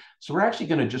 right? So we're actually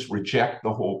going to just reject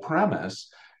the whole premise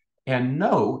and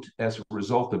note, as a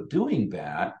result of doing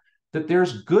that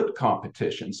there's good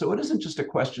competition. So it isn't just a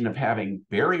question of having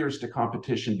barriers to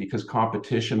competition because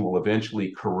competition will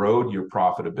eventually corrode your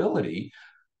profitability.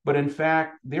 But in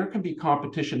fact, there can be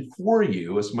competition for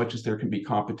you as much as there can be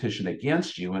competition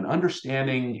against you, and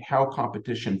understanding how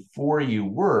competition for you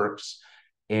works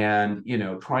and,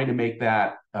 trying to make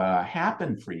that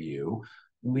happen for you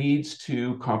leads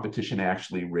to competition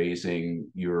actually raising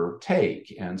your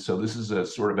take. And so this is a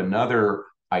sort of another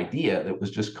idea that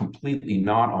was just completely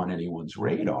not on anyone's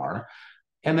radar.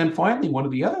 And then finally, one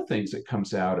of the other things that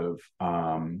comes out of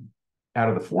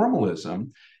the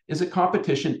formalism is that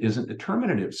competition isn't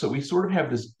determinative. So we sort of have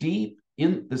this deep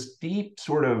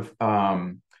sort of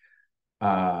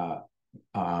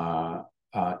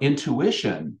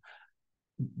intuition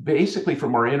basically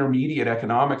from our intermediate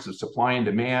economics of supply and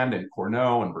demand and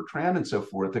Cournot and Bertrand and so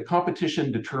forth, the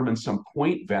competition determines some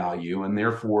point value, and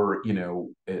therefore,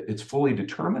 it's fully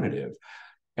determinative.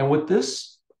 And what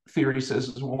this theory says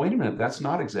is, well, wait a minute, that's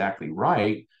not exactly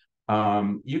right.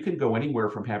 You can go anywhere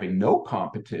from having no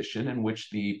competition, in which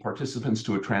the participants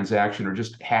to a transaction are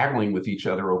just haggling with each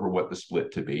other over what the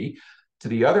split to be, to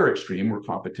the other extreme where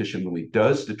competition really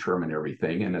does determine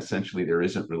everything, and essentially there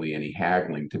isn't really any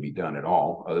haggling to be done at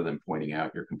all other than pointing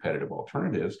out your competitive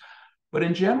alternatives. But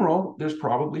in general, there's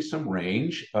probably some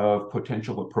range of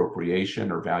potential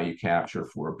appropriation or value capture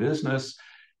for a business.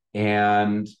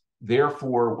 And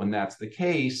therefore, when that's the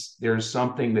case, there's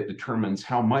something that determines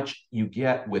how much you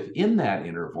get within that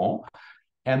interval.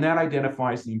 And that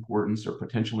identifies the importance or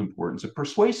potential importance of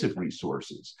persuasive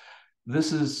resources.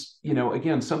 This is,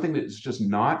 again, something that is just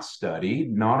not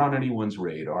studied, not on anyone's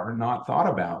radar, not thought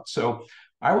about. So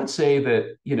I would say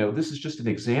that, this is just an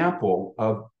example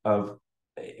of,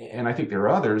 and I think there are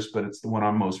others, but it's the one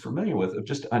I'm most familiar with, of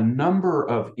just a number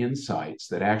of insights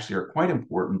that actually are quite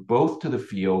important, both to the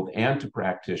field and to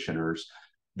practitioners,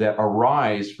 that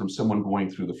arise from someone going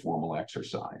through the formal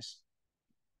exercise.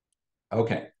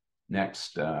 Okay,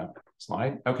 next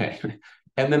slide. Okay.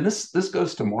 And then this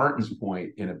goes to Martin's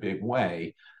point in a big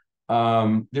way.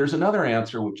 There's another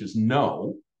answer, which is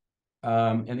no.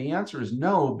 And the answer is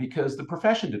no, because the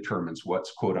profession determines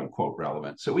what's quote unquote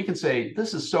relevant. So we can say,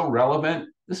 this is so relevant.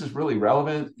 This is really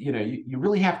relevant. You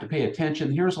really have to pay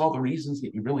attention. Here's all the reasons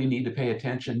that you really need to pay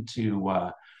attention to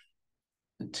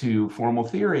formal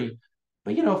theory.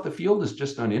 But, if the field is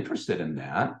just uninterested in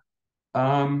that,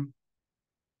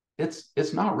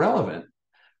 it's not relevant.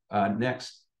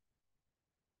 Next.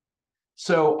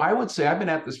 So I would say I've been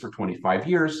at this for 25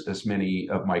 years, as many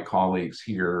of my colleagues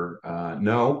here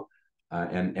know,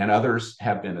 and others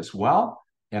have been as well.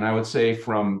 And I would say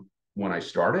from when I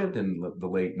started in the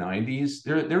late 90s,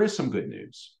 there is some good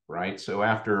news, right? So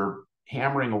after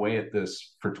hammering away at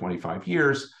this for 25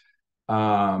 years,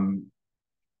 when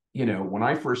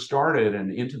I first started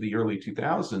and into the early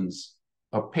 2000s,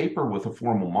 a paper with a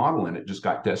formal model in it just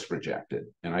got desk rejected.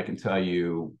 And I can tell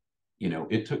you,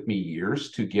 it took me years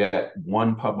to get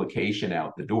one publication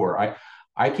out the door.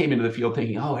 I came into the field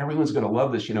thinking, oh, everyone's going to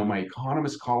love this. My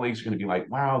economist colleagues are going to be like,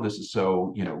 wow, this is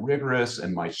so, rigorous.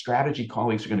 And my strategy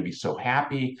colleagues are going to be so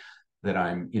happy that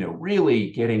I'm,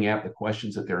 really getting at the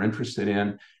questions that they're interested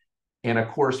in. And of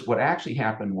course, what actually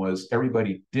happened was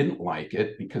everybody didn't like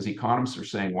it, because economists are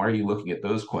saying, why are you looking at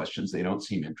those questions? They don't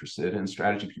seem interested. And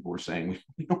strategy people were saying,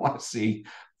 we don't want to see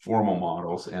formal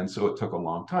models. And so it took a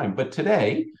long time. But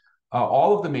today,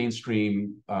 all of the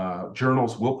mainstream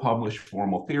journals will publish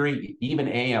formal theory, even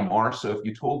AMR. So if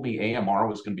you told me AMR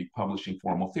was going to be publishing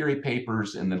formal theory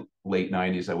papers in the late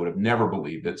 90s, I would have never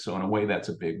believed it. So in a way, that's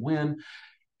a big win.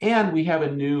 And we have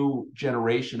a new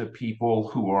generation of people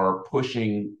who are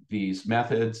pushing these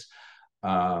methods. Yue,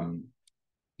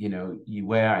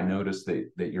 I noticed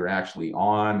that you're actually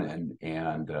on,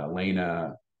 and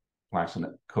Lena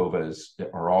Plaxikova's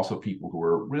are also people who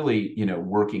are really,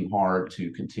 working hard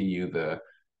to continue the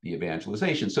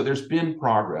evangelization. So there's been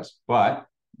progress, but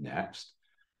next.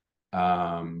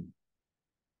 Yeah,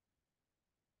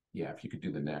 if you could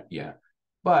do the next, yeah.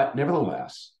 But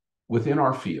nevertheless, within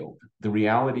our field, the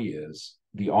reality is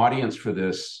the audience for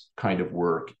this kind of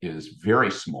work is very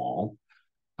small,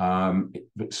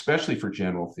 especially for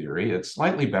general theory. It's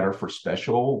slightly better for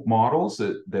special models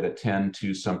that attend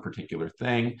to some particular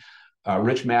thing.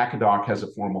 Rich McAdock has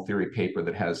a formal theory paper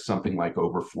that has something like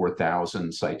over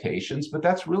 4,000 citations, but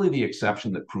that's really the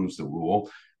exception that proves the rule.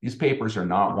 These papers are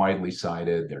not widely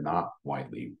cited. They're not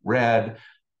widely read.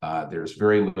 There's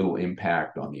very little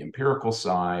impact on the empirical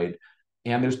side,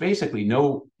 and there's basically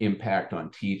no impact on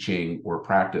teaching or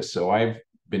practice. So I've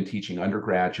been teaching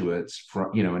undergraduates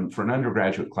and for an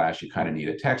undergraduate class, you kind of need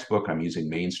a textbook. I'm using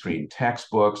mainstream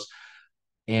textbooks,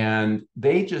 and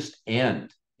they just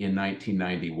end in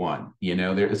 1991.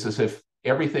 It's as if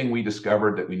everything we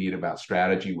discovered that we need about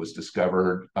strategy was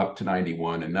discovered up to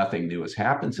 91, and nothing new has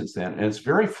happened since then. And it's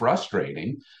very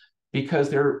frustrating, because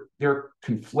they're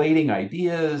conflating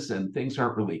ideas and things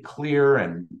aren't really clear,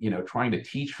 and trying to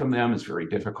teach from them is very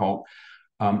difficult.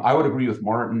 I would agree with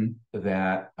Martin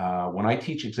that when I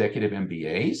teach executive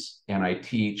MBAs and I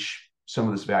teach some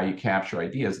of this value capture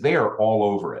ideas, they are all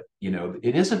over it.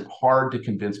 It isn't hard to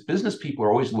convince. Business people are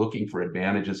always looking for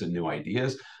advantages and new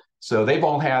ideas. So they've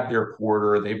all had their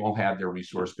quarter, they've all had their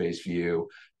resource-based view.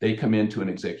 They come into an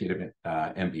executive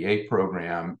MBA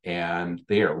program and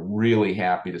they are really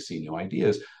happy to see new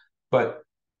ideas. But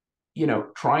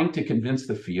trying to convince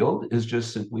the field is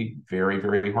just simply very,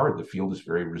 very hard. The field is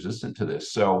very resistant to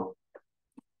this. So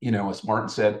as Martin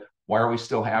said, why are we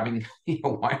still having,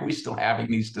 why are we still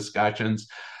having these discussions?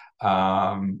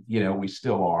 We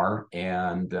still are,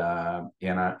 and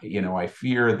I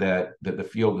fear that the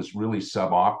field is really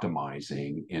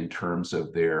sub-optimizing in terms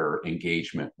of their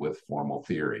engagement with formal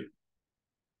theory.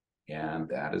 And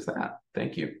that is that.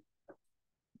 Thank you.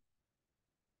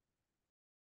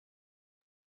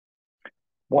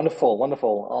 Wonderful,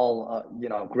 wonderful. All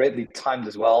greatly timed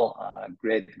as well.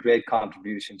 Great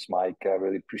contributions, Mike. I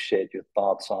really appreciate your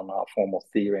thoughts on formal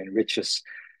theory and Rich's,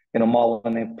 model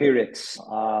and empirics.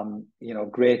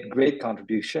 Great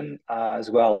contribution as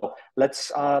well.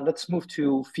 Let's move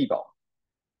to Phebo.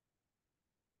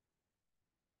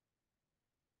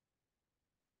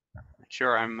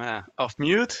 Sure, I'm off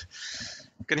mute.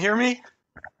 Can you hear me?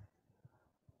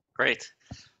 Great.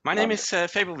 My name is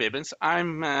Phebo Wibbens.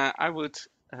 I would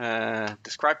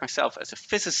describe myself as a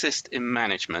physicist in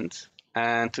management,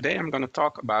 and today I'm going to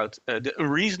talk about the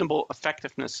unreasonable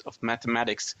effectiveness of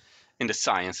mathematics in the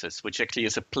sciences, which actually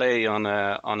is a play on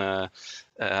a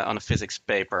physics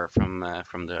paper from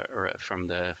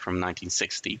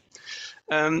 1960.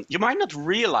 You might not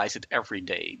realize it every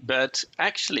day, but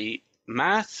actually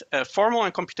math, formal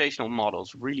and computational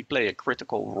models really play a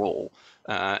critical role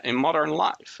in modern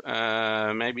life.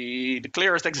 Maybe the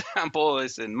clearest example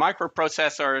is in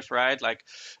microprocessors, right? Like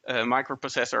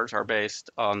microprocessors are based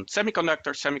on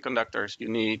semiconductors. Semiconductors, you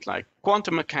need like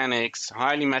quantum mechanics,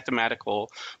 highly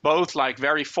mathematical, both like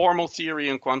very formal theory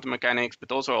in quantum mechanics, but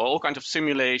also all kinds of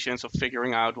simulations of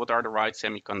figuring out what are the right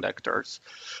semiconductors.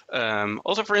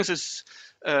 Also, for instance,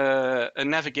 a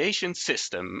navigation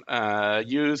system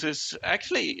uses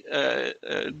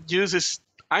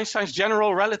Einstein's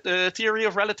general theory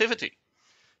of relativity.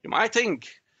 You might think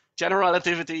general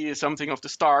relativity is something of the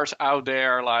stars out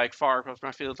there, like far across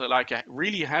my field, like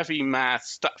really heavy math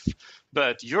stuff.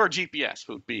 But your GPS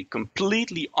would be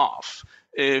completely off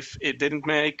if it didn't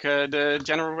make the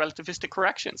general relativistic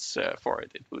corrections for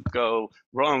it. It would go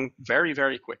wrong very,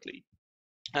 very quickly.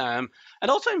 And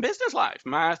also in business life,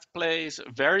 math plays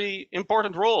a very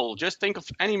important role. Just think of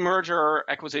any merger,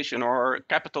 acquisition, or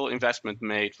capital investment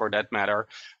made, for that matter,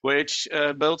 which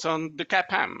builds on the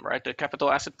CAPM, right? The capital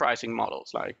asset pricing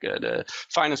models. Like the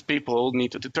finance people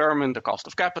need to determine the cost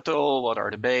of capital, what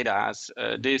are the betas.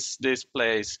 This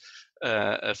plays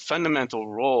a fundamental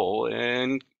role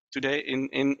in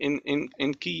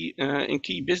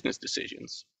key business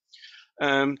decisions.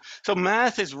 So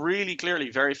math is really clearly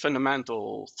very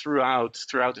fundamental throughout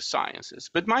the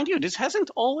sciences. But mind you, this hasn't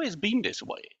always been this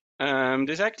way.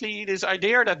 This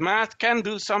idea that math can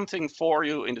do something for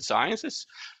you in the sciences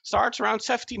starts around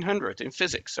 1700 in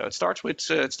physics. So it starts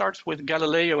with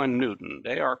Galileo and Newton.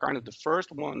 They are kind of the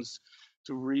first ones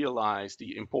to realize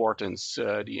the importance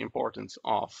of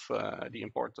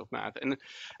math, and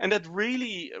that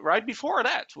really right before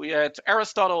that we had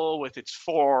Aristotle with its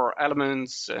 4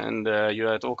 elements, and you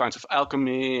had all kinds of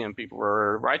alchemy, and people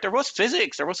were right. There was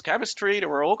physics, there was chemistry, there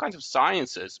were all kinds of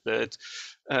sciences, but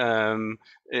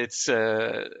it's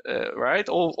right,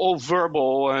 all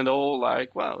verbal and all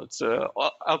like, well, it's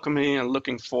alchemy and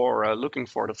looking for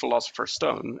the philosopher's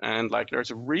stone, and like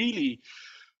there's a really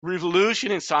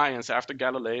revolution in science after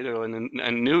Galileo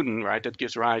and Newton, right? That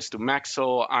gives rise to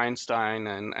Maxwell, Einstein,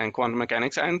 and quantum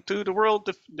mechanics, and to the world,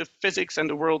 the physics and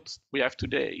the world we have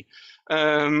today.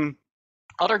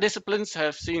 Other disciplines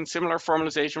have seen similar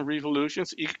formalization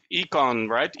revolutions. Econ,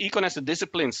 right? Econ as a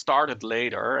discipline started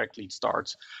later. Actually, it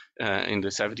starts in the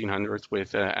 1700s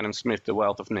with Adam Smith, The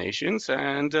Wealth of Nations.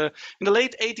 And in the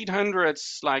late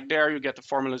 1800s, like there you get the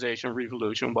formalization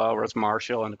revolution, Wells,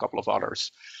 Marshall, and a couple of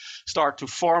others start to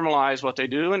formalize what they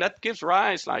do, and that gives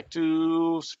rise, like,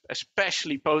 to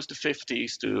especially post the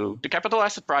 50s, to the capital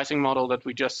asset pricing model that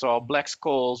we just saw,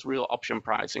 Black-Scholes real option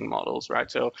pricing models, right?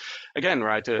 So again,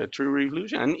 right, a true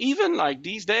revolution. And even like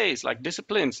these days, like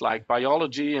disciplines like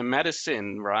biology and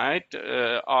medicine, right,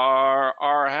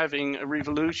 are having a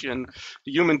revolution.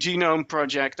 The Human Genome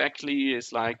Project actually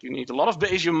is like, you need a lot of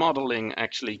Bayesian modeling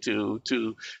actually to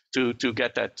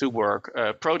get that to work.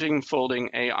 Protein folding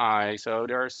AI. So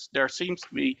there seems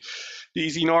to be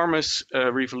these enormous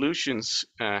revolutions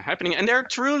happening, and they're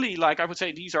truly, like, I would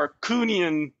say, these are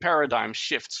Kuhnian paradigm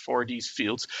shifts for these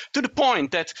fields, to the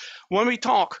point that when we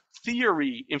talk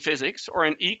theory in physics or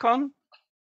in econ,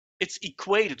 it's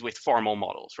equated with formal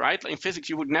models, right? In physics,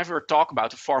 you would never talk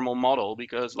about a formal model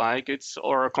because, like,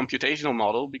 or a computational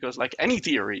model, because, like, any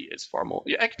theory is formal.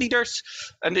 Actually,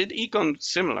 and in econ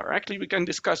similar. Actually, we can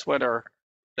discuss whether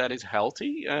that is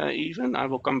healthy. Even I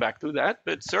will come back to that,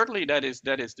 but certainly that is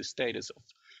the status of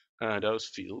those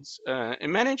fields.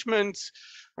 In management,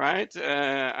 right,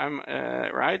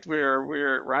 right.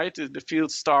 We're right. The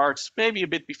field starts maybe a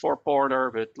bit before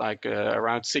Porter, but like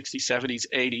around 60s, 70s,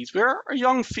 80s. We're a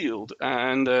young field,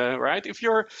 and right. If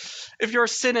you're a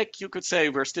cynic, you could say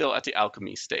we're still at the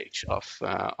alchemy stage of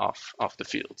the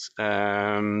field.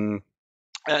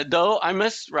 Though I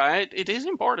must, right, it is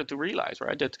important to realize,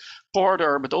 right, that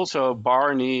Porter, but also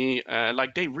Barney,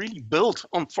 like they really built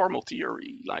on formal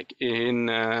theory, like in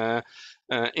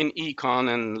econ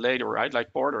and later, right,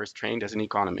 like Porter is trained as an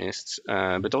economist,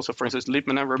 but also, for instance,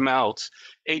 Lippmann and Vermelt,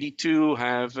 82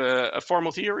 have a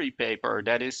formal theory paper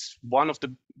that is one of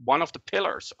the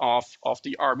pillars of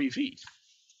the RBV.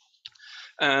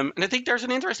 And I think there's an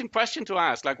interesting question to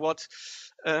ask, like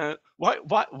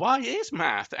why is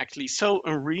math actually so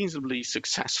unreasonably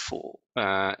successful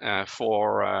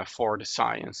for the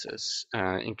sciences,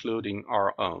 including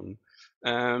our own?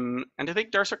 And I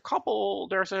think there's a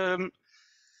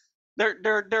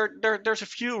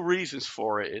few reasons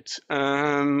for it.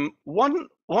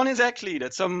 One is actually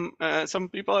that some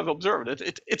people have observed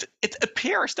it. It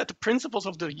appears that the principles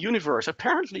of the universe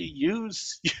apparently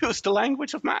use the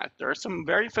language of math. There are some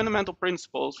very fundamental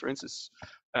principles. For instance,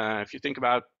 if you think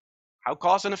about how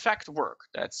cause and effect work,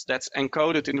 that's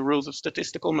encoded in the rules of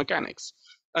statistical mechanics.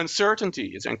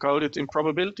 Uncertainty is encoded in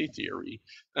probability theory.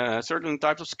 Certain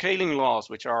types of scaling laws,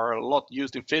 which are a lot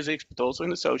used in physics, but also in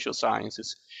the social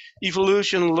sciences.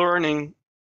 Evolution, learning,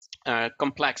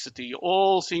 complexity,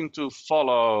 all seem to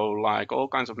follow like all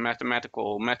kinds of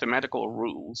mathematical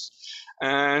rules.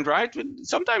 And right,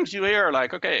 sometimes you hear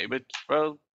like, okay, but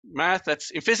well, math,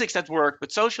 that's in physics that worked,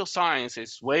 but social science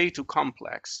is way too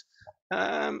complex.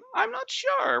 I'm not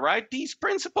sure, right? These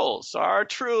principles are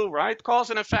true, right? Cause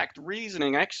and effect,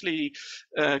 reasoning. Actually,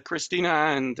 Christina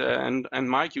and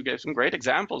Mike, you gave some great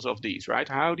examples of these, right?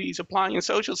 How these apply in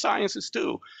social sciences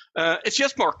too. It's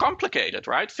just more complicated,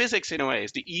 right? Physics, in a way,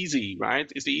 is the easy, right?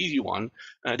 Is the easy one.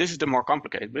 This is the more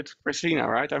complicated. But Christina,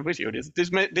 right? I'm with you.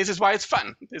 This is why it's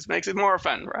fun. This makes it more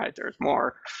fun, right? There's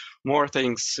more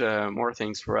things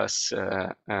for us.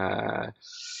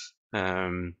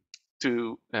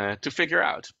 To figure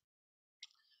out.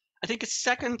 I think a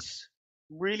second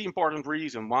really important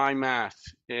reason why math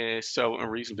is so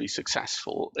unreasonably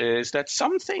successful is that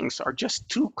some things are just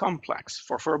too complex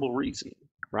for verbal reasoning,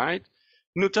 right?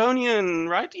 Newtonian,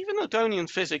 right? Even Newtonian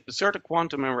physics, but certain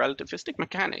quantum and relativistic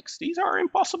mechanics, these are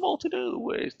impossible to do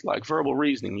with like verbal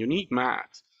reasoning. You need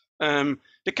math. The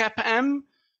CAP-M,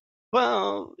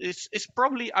 well, it's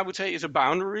probably, I would say, is a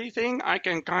boundary thing. I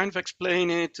can kind of explain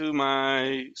it to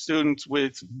my students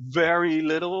with very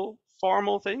little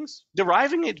formal things.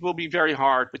 Deriving it will be very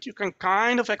hard, but you can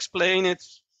kind of explain it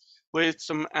with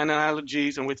some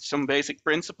analogies and with some basic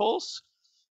principles.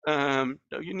 So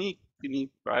you need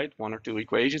right 1 or 2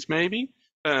 equations maybe.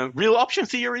 Real option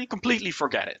theory, completely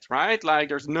forget it, right? Like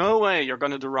there's no way you're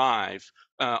going to derive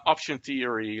option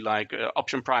theory, like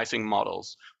option pricing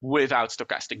models without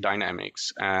stochastic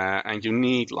dynamics. And you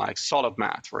need like solid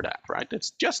math for that, right?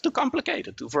 It's just too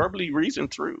complicated to verbally reason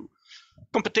through.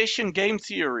 Competition game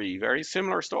theory, very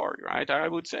similar story, right? I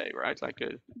would say, right? Like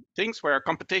things where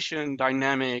competition,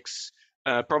 dynamics,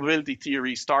 probability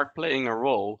theory start playing a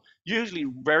role, usually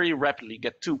very rapidly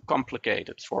get too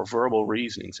complicated for verbal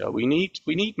reasoning. So we need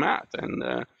math, and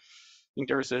I think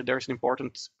there's an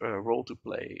important role to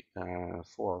play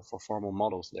for formal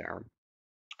models there.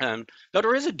 Though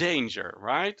there is a danger,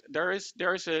 right? There's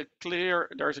a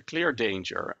clear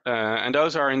danger, and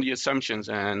those are in the assumptions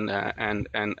and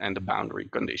the boundary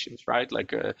conditions, right?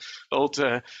 Like old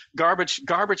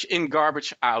garbage in,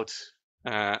 garbage out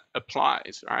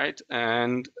applies, right?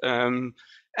 And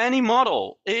any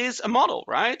model is a model,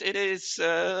 right? It is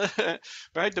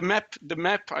right. The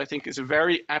map, I think, is a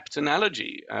very apt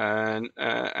analogy, and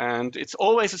it's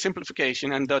always a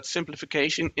simplification, and that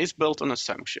simplification is built on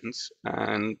assumptions.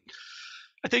 And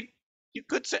I think you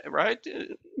could say, right,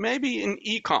 maybe in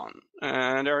econ,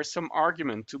 there is some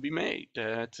argument to be made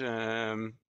that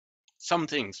some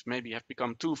things maybe have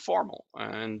become too formal,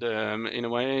 and in a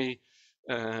way.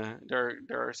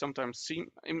 There sometimes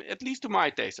at least to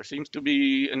my taste, there seems to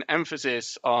be an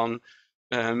emphasis on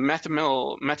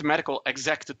mathematical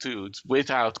exactitudes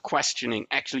without questioning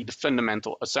actually the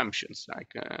fundamental assumptions.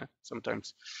 Like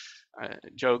sometimes I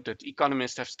joke that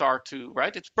economists have started to,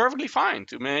 right? It's perfectly fine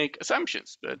to make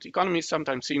assumptions, but economists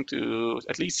sometimes seem to,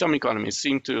 at least some economists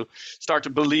seem to start to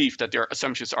believe that their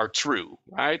assumptions are true,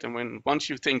 right? And once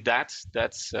you think that's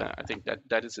I think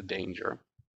that is a danger.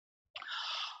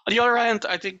 On the other hand,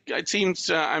 I think it seems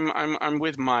I'm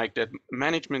with Mike that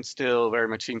management still very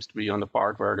much seems to be on the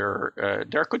part where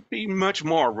there could be much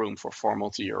more room for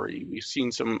formal theory. We've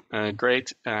seen some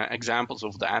great examples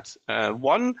of that.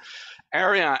 One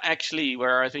area actually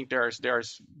where I think there's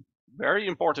very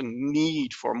important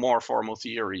need for more formal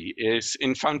theory is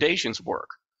in foundations work.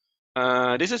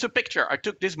 This is a picture I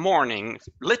took this morning,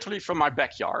 literally from my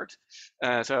backyard.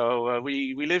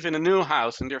 We live in a new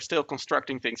house and they're still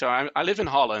constructing things. So I live in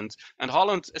Holland, and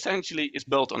Holland essentially is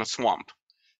built on a swamp.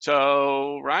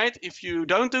 So, right, if you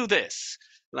don't do this,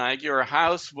 like your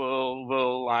house will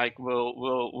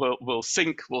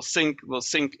sink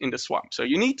in the swamp. So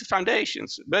you need the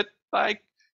foundations, but like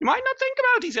you might not think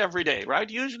about these every day, right?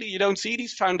 Usually you don't see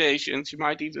these foundations. You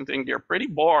might even think they're pretty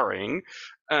boring.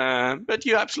 But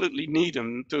you absolutely need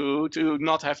them to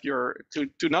not have your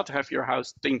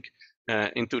house sink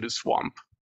into the swamp.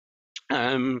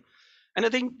 And I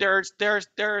think there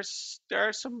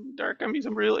can be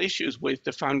some real issues with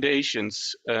the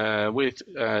foundations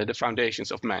the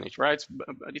foundations of management, right?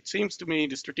 But it seems to me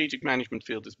the strategic management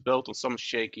field is built on some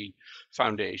shaky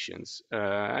foundations.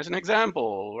 As an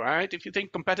example, right? If you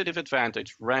think competitive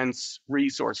advantage, rents,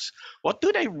 resource, what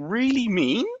do they really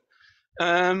mean?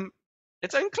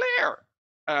 It's unclear.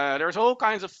 There's all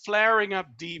kinds of flaring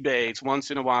up debates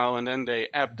once in a while, and then they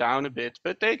ebb down a bit,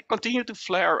 but they continue to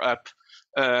flare up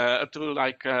to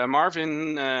like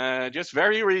Marvin just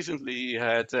very recently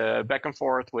had back and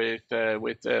forth with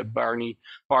Barney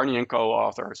and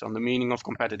co-authors on the meaning of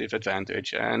competitive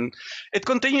advantage, and it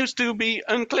continues to be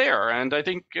unclear. And I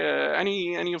think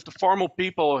any of the formal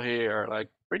people here like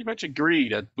pretty much agree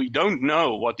that we don't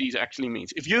know what these actually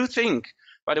means. If you think,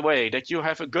 by the way, that you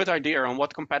have a good idea on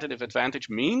what competitive advantage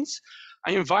means,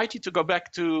 I invite you to go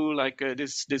back to like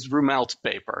this Rumelt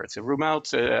paper. It's a Rumelt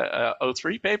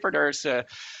 03 paper. It's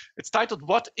titled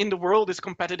 "What in the World is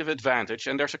Competitive Advantage?"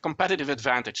 and there's a competitive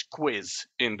advantage quiz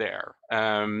in there.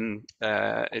 I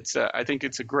think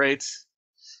it's a great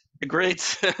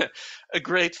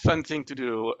fun thing to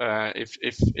do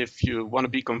if you want to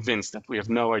be convinced that we have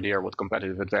no idea what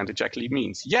competitive advantage actually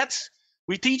means. Yet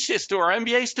we teach this to our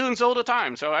MBA students all the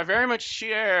time. So I very much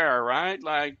share, right?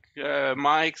 Like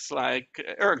Mike's, like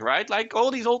Erg, right? Like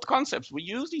all these old concepts, we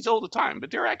use these all the time,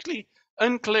 but they're actually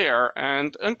unclear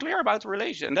about the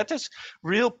relation. And that has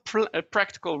real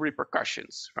practical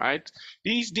repercussions, right?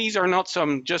 These are not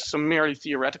just some merely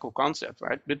theoretical concepts,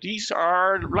 right? But these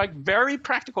are like very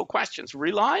practical questions.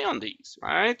 Rely on these,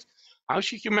 right? How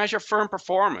should you measure firm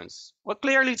performance? Well,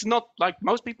 clearly it's not like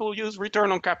most people use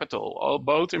return on capital, or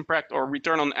both in practice, or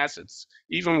return on assets,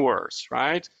 even worse,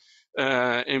 right?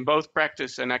 In both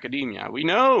practice and academia. We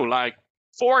know like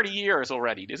 40 years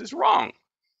already, this is wrong.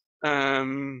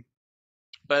 So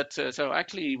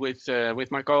actually with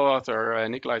my co-author,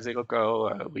 Nikolai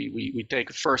Zigelko, we take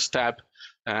a first step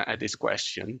at this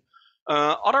question.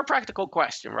 Other practical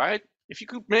question, right? If you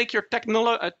could make your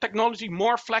technology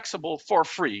more flexible for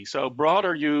free, so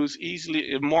broader use,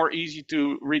 more easy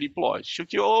to redeploy,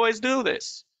 should you always do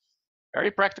this?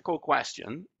 Very practical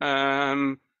question.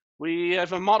 We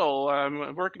have a model,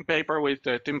 a working paper with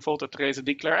Tim Volter, Therese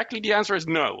Diekler. Actually, the answer is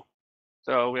no.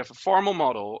 So we have a formal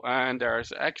model, and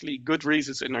there's actually good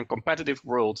reasons in a competitive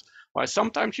world why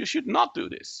sometimes you should not do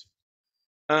this.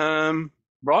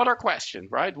 Broader question,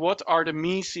 right? What are the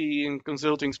MECE in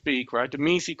consulting speak, right? The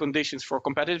MECE conditions for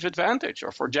competitive advantage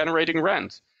or for generating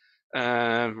rent,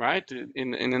 right?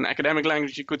 In an academic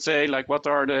language, you could say like, what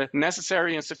are the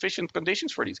necessary and sufficient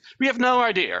conditions for these? We have no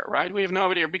idea, right? We have no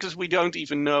idea because we don't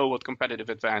even know what competitive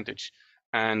advantage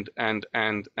and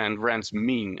rents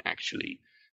mean actually.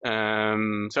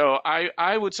 So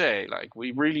I would say like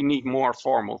we really need more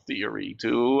formal theory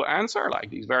to answer like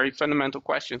these very fundamental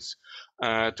questions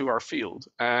to our field.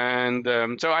 And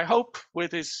so I hope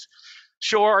with this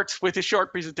short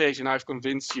presentation, I've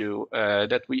convinced you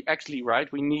that we actually,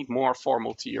 right, we need more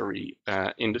formal theory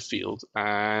in the field.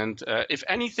 And if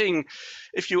anything,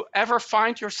 if you ever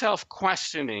find yourself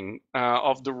questioning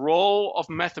of the role of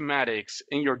mathematics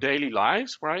in your daily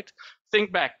lives, right?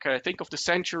 Think back, think of the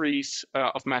centuries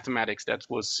of mathematics that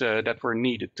were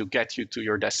needed to get you to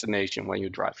your destination when you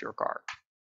drive your car.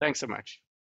 Thanks so much.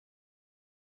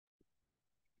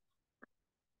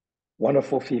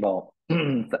 Wonderful, Phebo.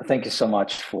 Thank you so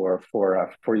much for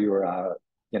your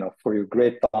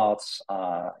great thoughts.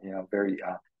 Very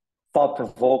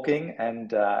thought-provoking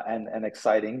and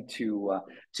exciting to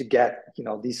get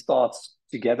these thoughts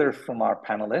together from our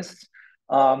panelists.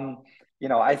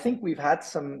 I think we've had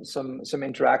some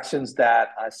interactions that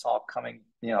I saw coming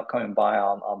by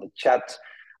on the chat.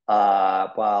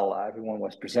 while everyone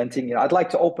was presenting. I'd like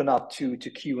to open up to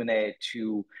Q&A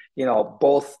to,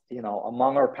 both,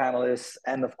 among our panelists,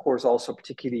 and of course also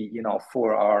particularly,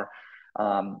 for our,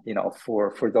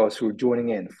 for those who are joining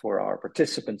in, for our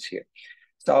participants here.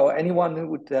 So anyone who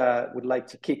would like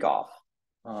to kick off,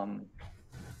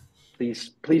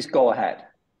 please go ahead.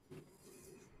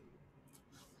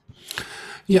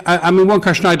 Yeah, I mean, one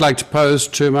question I'd like to pose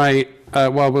to my,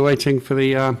 while we're waiting for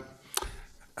the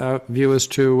viewers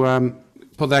to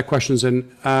put their questions in,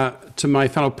 to my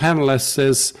fellow panelists,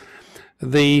 is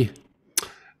the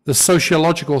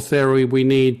sociological theory we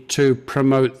need to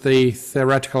promote the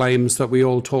theoretical aims that we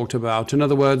all talked about. In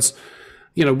other words,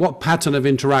 what pattern of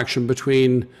interaction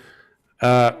between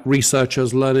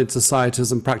researchers, learned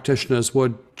societies, and practitioners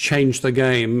would change the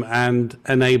game and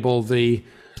enable the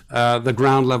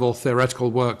ground level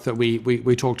theoretical work that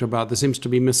we talked about? There seems to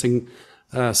be missing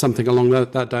something along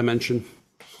that dimension.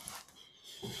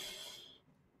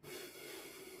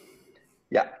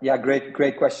 Yeah,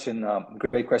 great question.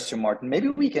 Great question, Martin. Maybe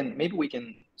we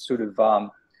can sort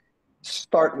of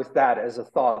start with that as a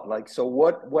thought. Like, so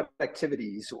what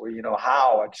activities, or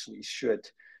how actually should,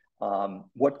 how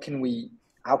can we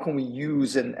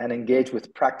use and engage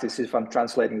with practice, if I'm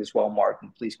translating this well,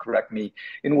 Martin, please correct me,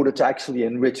 in order to actually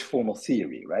enrich formal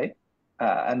theory, right?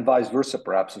 And vice versa,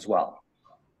 perhaps, as well.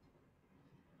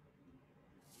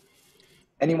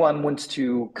 Anyone wants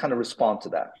to kind of respond to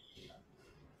that?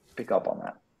 Pick up on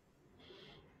that.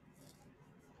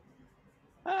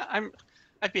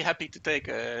 I'd be happy to take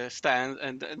a stand,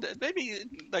 and maybe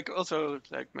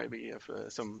maybe have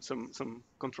some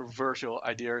controversial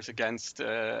ideas against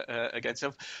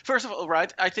them. First of all,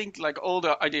 right, I think all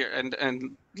the idea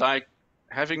and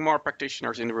having more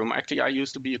practitioners in the room. Actually, I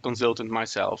used to be a consultant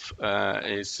myself.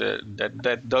 Is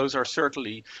that those are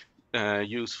certainly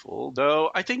useful, though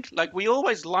I think we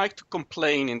always like to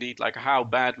complain indeed how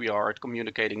bad we are at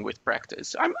communicating with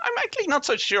practice. I'm actually not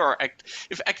so sure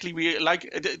if actually we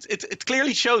it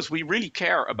clearly shows we really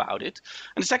care about it.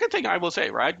 And the second thing I will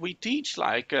say, right, we teach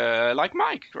like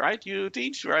Mike, right, you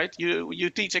teach, right, you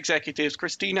teach executives,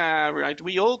 Christina, right,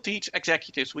 we all teach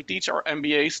executives, we teach our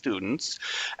MBA students,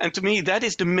 and to me that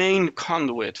is the main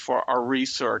conduit for our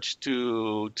research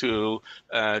to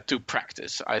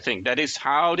practice. I think that is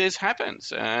how this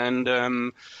happens. And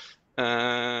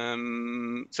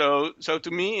so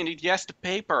to me, indeed, yes, the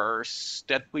papers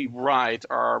that we write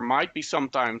might be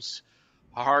sometimes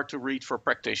hard to read for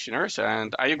practitioners,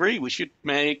 and I agree, we should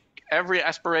make every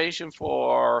aspiration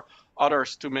for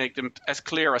others to make them as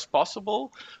clear as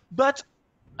possible. But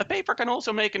a paper can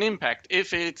also make an impact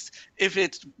if it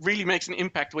really makes an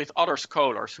impact with other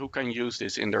scholars who can use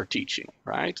this in their teaching,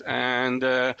 right? And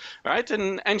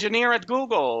an engineer at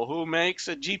Google who makes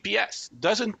a GPS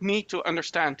doesn't need to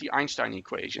understand the Einstein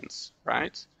equations,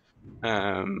 right?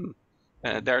 And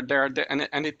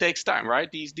it takes time,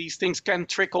 right? These things can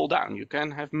trickle down. You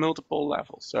can have multiple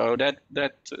levels. So I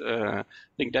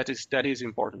think that is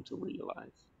important to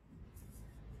realize.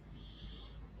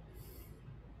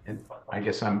 And I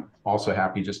guess I'm also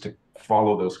happy just to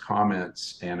follow those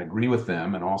comments and agree with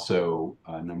them, and also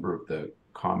a number of the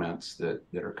comments that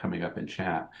are coming up in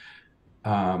chat.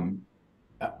 I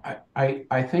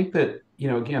think that,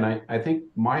 again, I think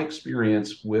my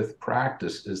experience with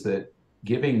practice is that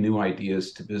giving new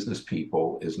ideas to business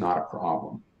people is not a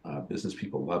problem. Business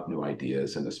people love new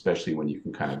ideas, and especially when you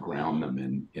can kind of ground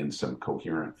them in some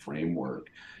coherent framework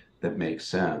that makes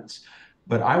sense.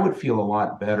 But I would feel a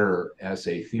lot better as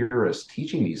a theorist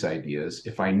teaching these ideas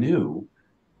if I knew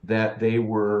that they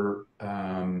were,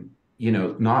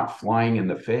 not flying in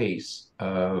the face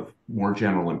of more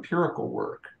general empirical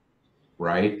work,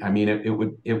 right? I mean, it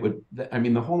would. I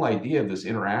mean, the whole idea of this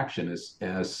interaction is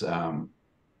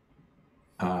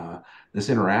this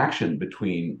interaction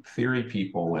between theory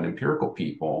people and empirical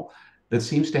people that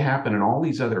seems to happen in all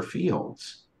these other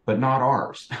fields, but not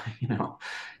ours.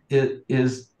 It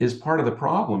is part of the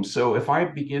problem. So if I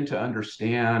begin to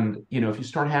understand, if you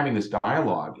start having this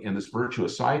dialogue and this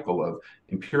virtuous cycle of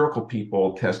empirical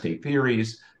people testing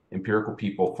theories, empirical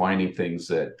people finding things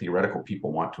that theoretical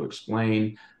people want to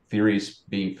explain, theories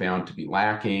being found to be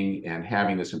lacking, and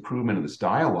having this improvement in this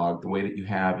dialogue the way that you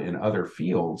have in other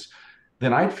fields,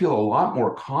 then I'd feel a lot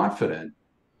more confident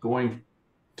going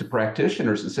to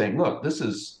practitioners and saying, look, this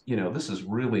is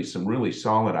really some really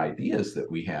solid ideas that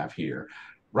we have here.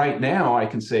 Right now, I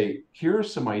can say, here are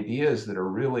some ideas that are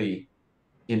really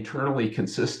internally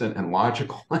consistent and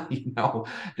logical,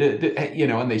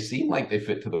 and they seem like they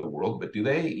fit to the world, but do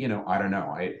they? I don't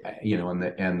know.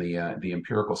 The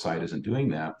empirical side isn't doing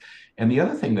that. And the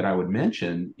other thing that I would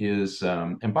mention is,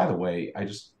 and by the way, I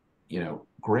just,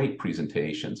 great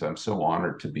presentations. I'm so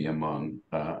honored to be among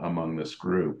this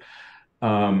group.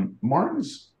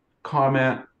 Martin's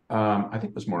comment, I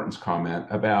think it was Martin's comment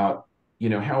about, you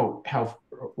know, how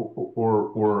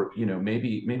or you know,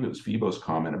 maybe it was Phebo's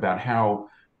comment about how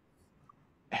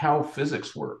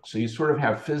physics works. So you sort of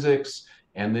have physics,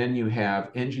 and then you have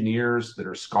engineers that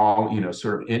are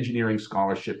sort of engineering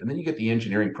scholarship, and then you get the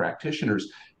engineering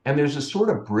practitioners, and there's a sort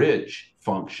of bridge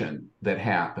function that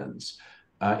happens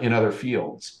in other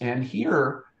fields. And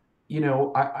here, you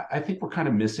know, I think we're kind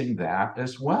of missing that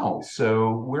as well.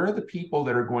 So where are the people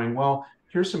that are going, well,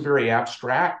 here's some very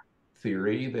abstract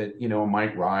theory that, you know,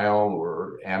 Mike Ryall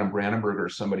or Adam Brandenburg or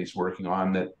somebody's working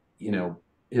on that, you know,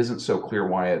 isn't so clear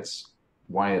why it's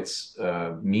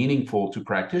meaningful to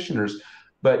practitioners.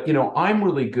 But, you know, I'm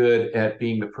really good at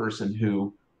being the person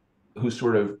who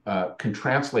sort of can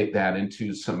translate that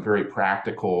into some very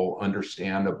practical,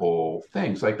 understandable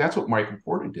things. Like that's what Michael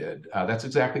Porter did. That's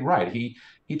exactly right. He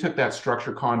took that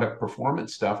structure, conduct,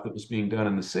 performance stuff that was being done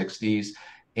in the 60s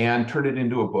and turned it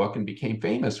into a book and became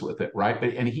famous with it, right?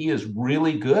 And he is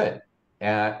really good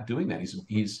at doing that.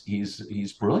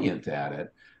 He's brilliant at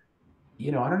it.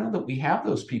 You know, I don't know that we have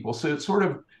those people. So it's sort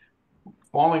of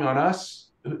falling on us,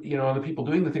 you know, the people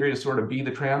doing the theory to sort of be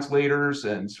the translators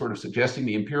and sort of suggesting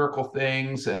the empirical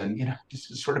things and, you know,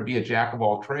 just sort of be a jack of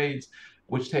all trades,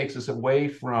 which takes us away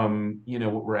from, you know,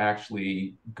 what we're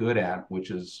actually good at,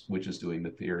 which is doing the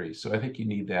theory. So I think you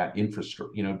need that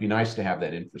infrastructure. You know, it'd be nice to have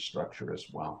that infrastructure as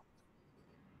well.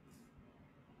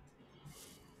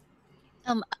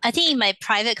 I think in my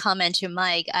private comment to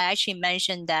Mike, I actually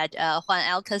mentioned that Juan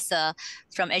Alcázar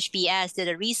from HBS did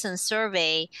a recent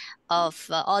survey of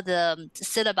all the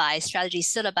strategy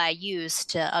syllabi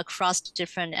used across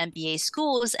different MBA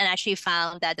schools, and actually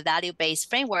found that the value-based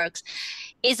frameworks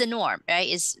is a norm, right?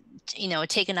 Is, you know,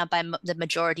 taken up by the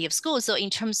majority of schools. So in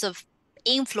terms of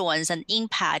influence and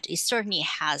impact, it certainly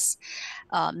has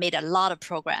made a lot of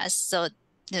progress. So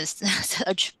this,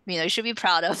 you know, you should be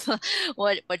proud of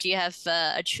what you have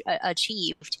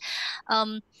achieved.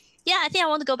 Yeah, I think I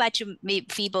want to go back to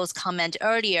Phebo's comment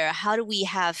earlier. How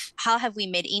have we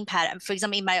made impact? For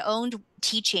example, in my own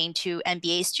teaching to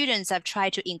MBA students, I've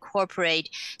tried to incorporate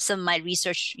some of my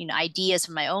research, you know, ideas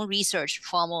from my own research,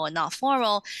 formal and not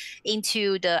formal,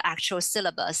 into the actual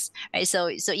syllabus, right? So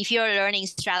if you're learning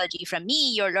strategy from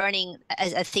me, you're learning,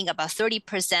 I think, about 30%,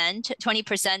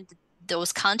 20%.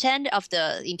 Those content of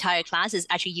the entire class is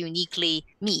actually uniquely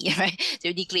me, right?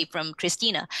 Uniquely from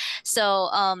Christina. So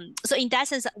in that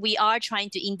sense, we are trying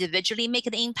to individually make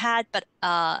an impact, but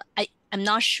I'm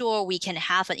not sure we can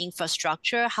have an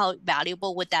infrastructure. How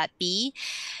valuable would that be?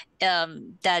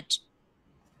 That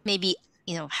maybe,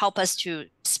 you know, help us to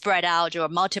spread out or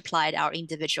multiply our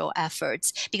individual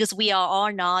efforts, because we are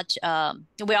all not,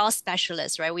 we're all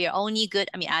specialists, right? We are only good,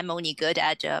 I mean, I'm only good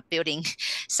at building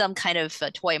some kind of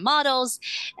toy models,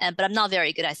 but I'm not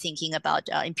very good at thinking about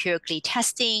empirically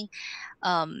testing.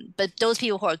 But those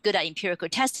people who are good at empirical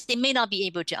testing, they may not be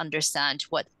able to understand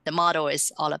what the model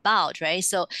is all about, right?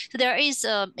 So there is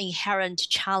an inherent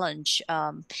challenge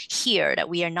here, that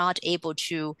we are not able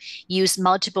to use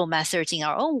multiple methods in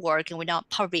our own work, and we're not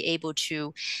probably able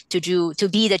to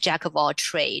be the jack of all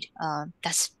trade.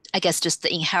 That's, I guess, just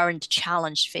the inherent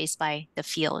challenge faced by the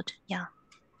field. Yeah.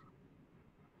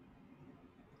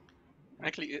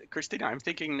 Actually, Christina, I'm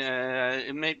thinking,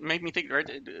 it made me think, right,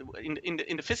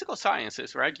 in the physical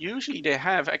sciences, right, usually they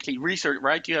have actually research,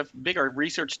 right, you have bigger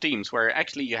research teams where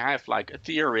actually you have like a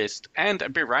theorist and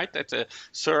a, right, at a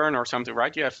CERN or something,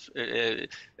 right, you have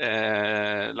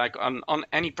like on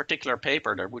any particular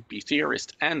paper there would be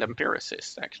theorist and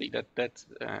empiricist. Actually, that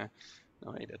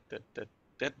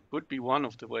would be one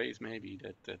of the ways maybe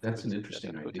that's an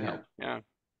interesting idea. Help. Yeah.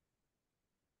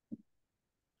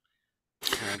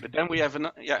 But then we have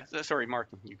sorry,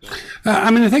 Martin. You go.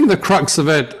 I mean, I think the crux of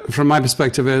it, from my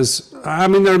perspective, is, I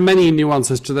mean, there are many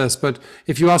nuances to this, but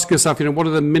if you ask yourself, you know, what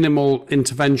are the minimal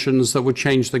interventions that would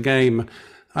change the game?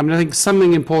 I mean, I think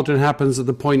something important happens at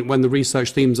the point when the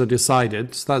research themes are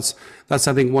decided. So that's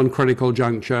I think, one critical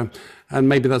juncture, and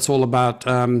maybe that's all about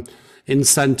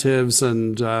incentives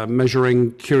and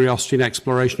measuring curiosity and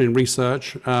exploration in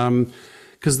research.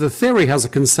 Because the theory has a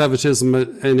conservatism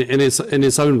in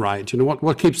its own right. You know,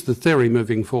 what keeps the theory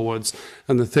moving forwards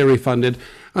and the theory funded.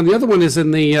 And the other one is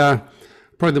in the,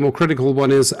 probably the more critical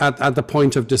one is at the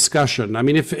point of discussion. I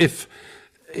mean, if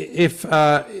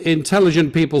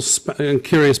intelligent people and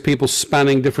curious people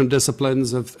spanning different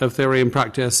disciplines of theory and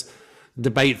practice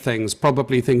debate things,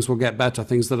 probably things will get better.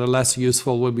 Things that are less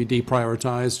useful will be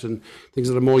deprioritized, and things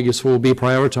that are more useful will be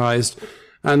prioritized.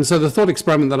 And so the thought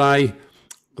experiment that I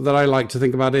like to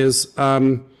think about is,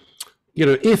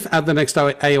 if at the next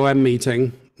AOM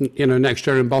meeting, next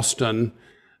year in Boston,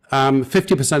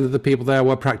 50% of the people there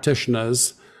were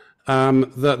practitioners,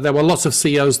 there were lots of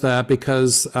CEOs there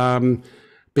because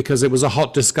it was a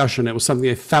hot discussion. It was something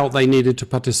they felt they needed to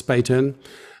participate in.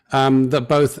 That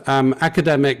both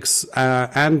academics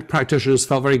and practitioners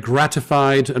felt very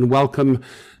gratified and welcome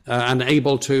and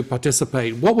able to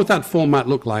participate. What would that format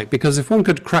look like? Because if one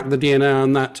could crack the DNA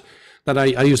on that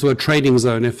I use the word trading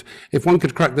zone, if one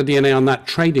could crack the DNA on that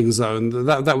trading zone,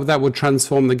 that would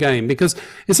transform the game. Because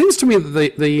it seems to me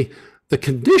that the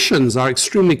conditions are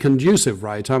extremely conducive,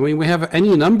 right? I mean, we have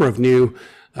any number of new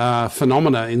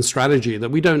phenomena in strategy that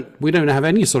we don't have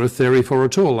any sort of theory for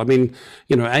at all. I mean,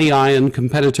 AI and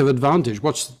competitive advantage.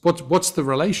 What's the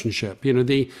relationship?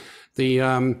 The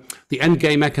end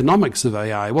game economics of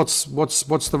AI. What's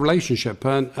the relationship?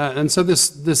 And so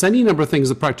there's any number of things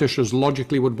that practitioners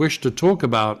logically would wish to talk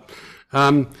about.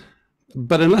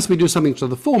 But unless we do something to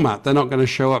the format, they're not going to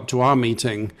show up to our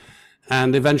meeting.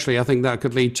 And eventually, I think that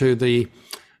could lead to the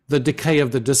decay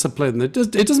of the discipline. It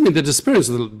doesn't mean the disappearance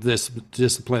of this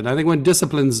discipline. I think when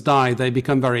disciplines die, they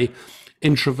become very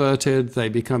introverted. They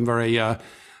become very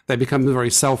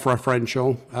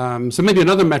self-referential. So maybe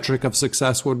another metric of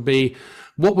success would be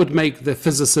what would make the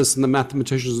physicists and the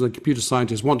mathematicians and the computer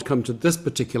scientists want to come to this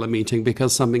particular meeting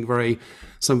because some very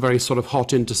sort of hot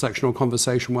intersectional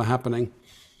conversation were happening.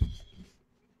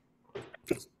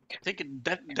 I think it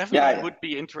definitely would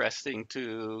be interesting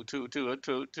to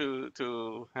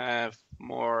have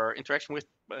more interaction with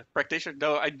practitioners.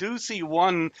 Though I do see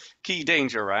one key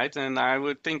danger, right? And I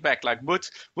would think back, like,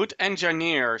 would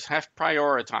engineers have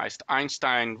prioritized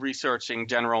Einstein researching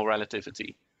general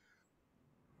relativity?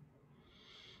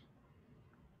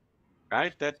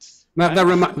 Right.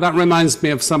 That reminds me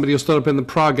of somebody who stood up in the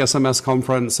Prague SMS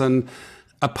conference and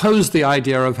opposed the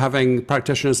idea of having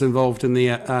practitioners involved in the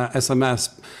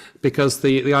SMS because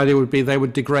the idea would be they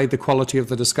would degrade the quality of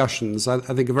the discussions. I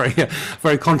think a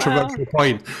very controversial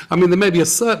point. I mean, there may be a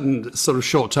certain sort of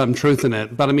short-term truth in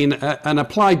it, but I mean, an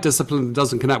applied discipline that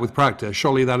doesn't connect with practice,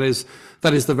 surely that is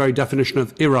the very definition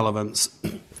of irrelevance.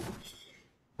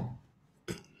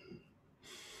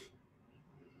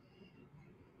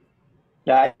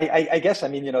 Yeah, I guess, I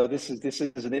mean, this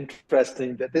is an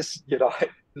interesting, that this,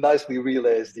 nicely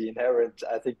relays the inherent,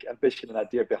 I think, ambition and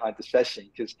idea behind the session,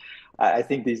 because I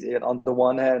think these, on the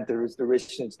one hand, there is the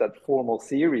richness that formal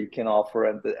theory can offer,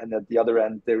 and at the other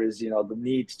end, there is, the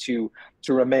need to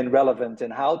remain relevant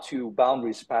and how to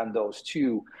boundary span those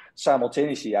two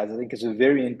simultaneously. I think is a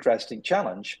very interesting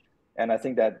challenge. And I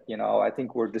think that, I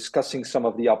think we're discussing some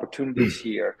of the opportunities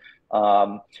here.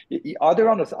 Are there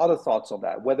other thoughts on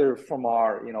that, whether from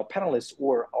our panelists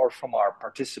or from our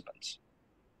participants?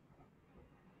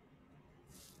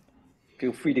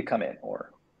 Feel free to come in.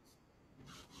 Or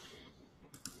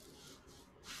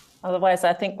otherwise,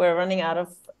 I think we're running out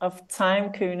of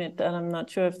time, Koen, and I'm not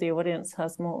sure if the audience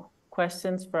has more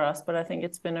questions for us, but I think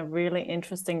it's been a really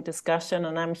interesting discussion,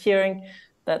 and I'm hearing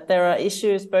that there are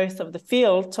issues both of the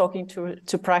field talking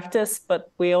to practice,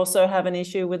 but we also have an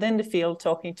issue within the field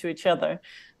talking to each other,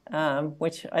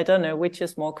 which I don't know which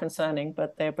is more concerning,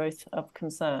 but they're both of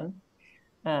concern.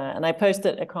 And I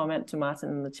posted a comment to Martin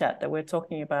in the chat that we're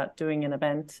talking about doing an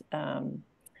event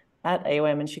at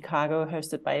AOM in Chicago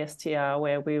hosted by STR,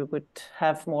 where we would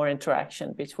have more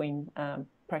interaction between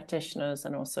practitioners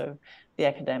and also the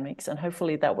academics. And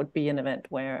hopefully that would be an event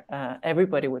where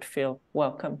everybody would feel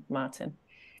welcome, Martin.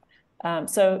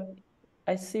 So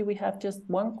I see we have just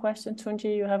one question.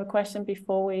 Tunji, you have a question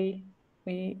before we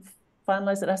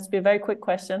finalize? It has to be a very quick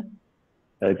question.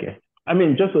 Okay. I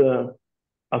mean, just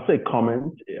I'll say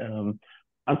comment.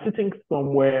 I'm sitting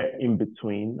somewhere in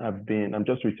between. I'm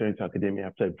just returning to academia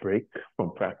after a break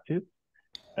from practice,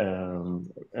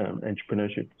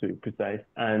 entrepreneurship to be precise.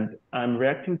 And I'm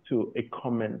reacting to a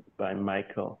comment by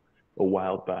Michael a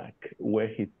while back where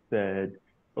he said,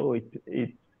 oh,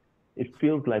 it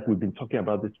feels like we've been talking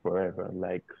about this forever.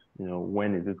 Like,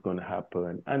 when is this going to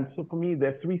happen? And so for me,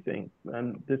 there are three things.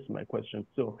 And this is my question.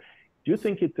 So do you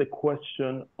think it's a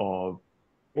question of,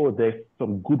 oh, there's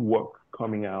some good work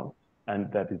coming out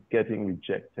and that is getting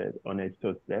rejected on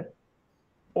editor's desk,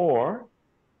 or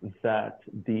that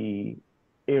the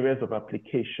areas of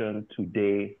application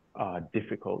today are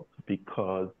difficult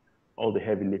because all the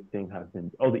heavy lifting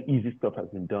all the easy stuff has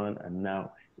been done, and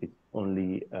now it's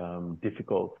only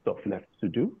difficult stuff left to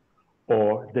do,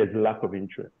 or there's lack of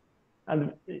interest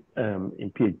and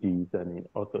in PhDs and in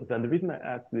authors. And the reason I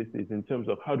ask this is in terms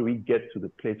of how do we get to the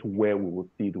place where we will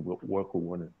see the work we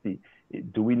want to see?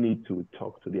 Do we need to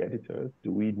talk to the editors?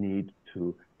 Do we need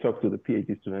to talk to the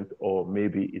PhD students? Or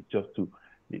maybe it's just to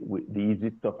the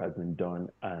easy stuff has been done,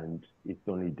 and it's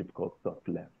only difficult stuff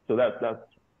left. So that's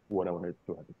what I wanted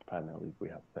to do at this panel, if we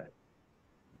have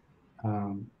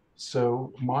time.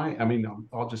 So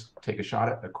I'll just take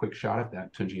a quick shot at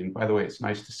that, Tunji. And by the way, it's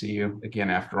nice to see you again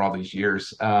after all these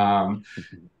years. I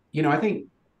think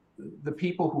the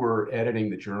people who are editing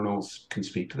the journals can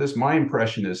speak to this. My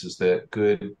impression is that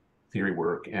good theory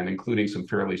work, and including some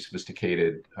fairly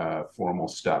sophisticated formal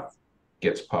stuff,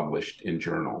 gets published in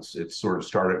journals. It's sort of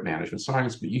started at Management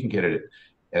Science, but you can get it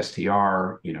at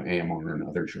STR, AMR, and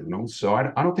other journals. So I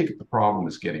don't think the problem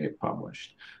is getting it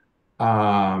published.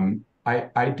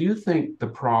 I do think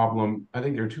I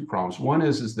think there are two problems. One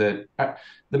is that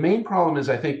the main problem is,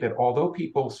 I think, that although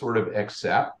people sort of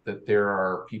accept that there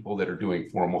are people that are doing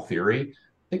formal theory,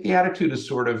 I think the attitude is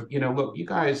sort of, look, you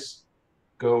guys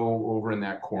go over in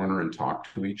that corner and talk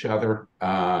to each other.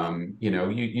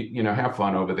 You have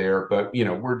fun over there, but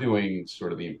we're doing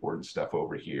sort of the important stuff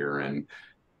over here, and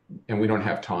we don't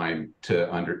have time to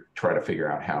try to figure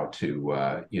out how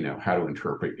to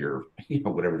interpret your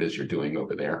whatever it is you're doing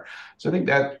over there. So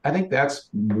I think that's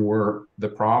more the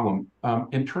problem.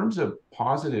 In terms of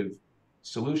positive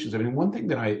solutions, I mean, one thing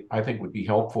that I think would be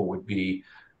helpful would be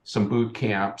some boot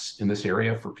camps in this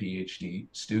area for PhD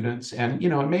students, and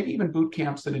maybe even boot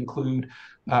camps that include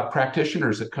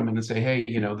practitioners that come in and say, hey,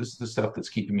 this is the stuff that's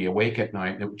keeping me awake at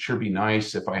night, and it would sure be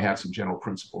nice if I had some general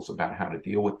principles about how to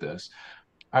deal with this.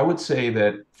 I would say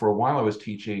that for a while I was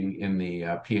teaching in the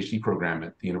PhD program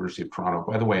at the University of Toronto.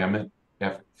 By the way, I'm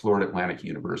at Florida Atlantic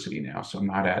University now, so I'm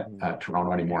not at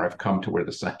Toronto anymore. I've come to where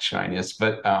the sunshine is.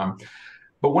 But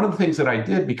one of the things that I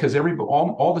did, because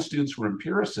all the students were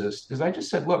empiricists, is I just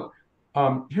said, look,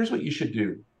 here's what you should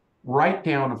do. Write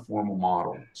down a formal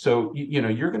model. So,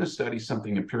 you're going to study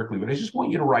something empirically, but I just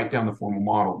want you to write down the formal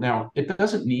model. Now, it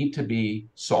doesn't need to be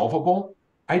solvable.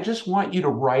 I just want you to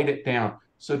write it down.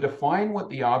 So define what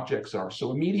the objects are.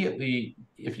 So immediately,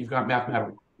 if you've got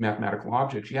mathematical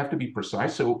objects, you have to be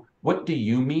precise. So what do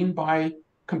you mean by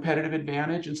competitive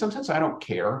advantage? And sometimes I don't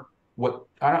care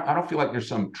I don't feel like there's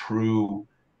some true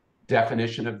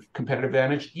definition of competitive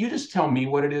advantage. You just tell me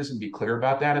what it is and be clear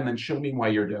about that, and then show me why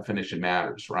your definition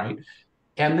matters, right?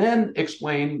 And then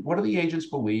explain, what are the agent's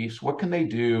beliefs? What can they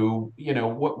do?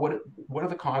 What are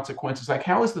the consequences? Like,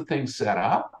 how is the thing set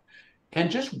up? And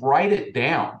just write it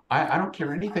down. I don't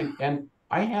care anything. And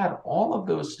I had all of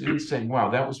those students saying, wow,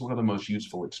 that was one of the most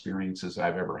useful experiences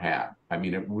I've ever had. I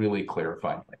mean, it really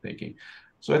clarified my thinking.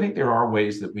 So I think there are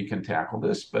ways that we can tackle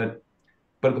this, but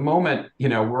at the moment,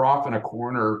 we're off in a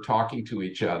corner talking to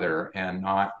each other and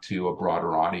not to a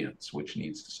broader audience, which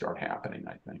needs to start happening,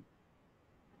 I think.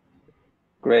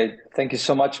 Great. Thank you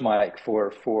so much, Mike,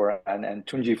 and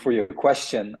Tunji, for your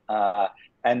question.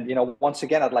 And once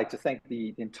again, I'd like to thank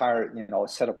the entire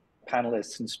set of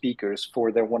panelists and speakers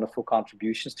for their wonderful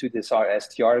contributions to this our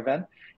STR event.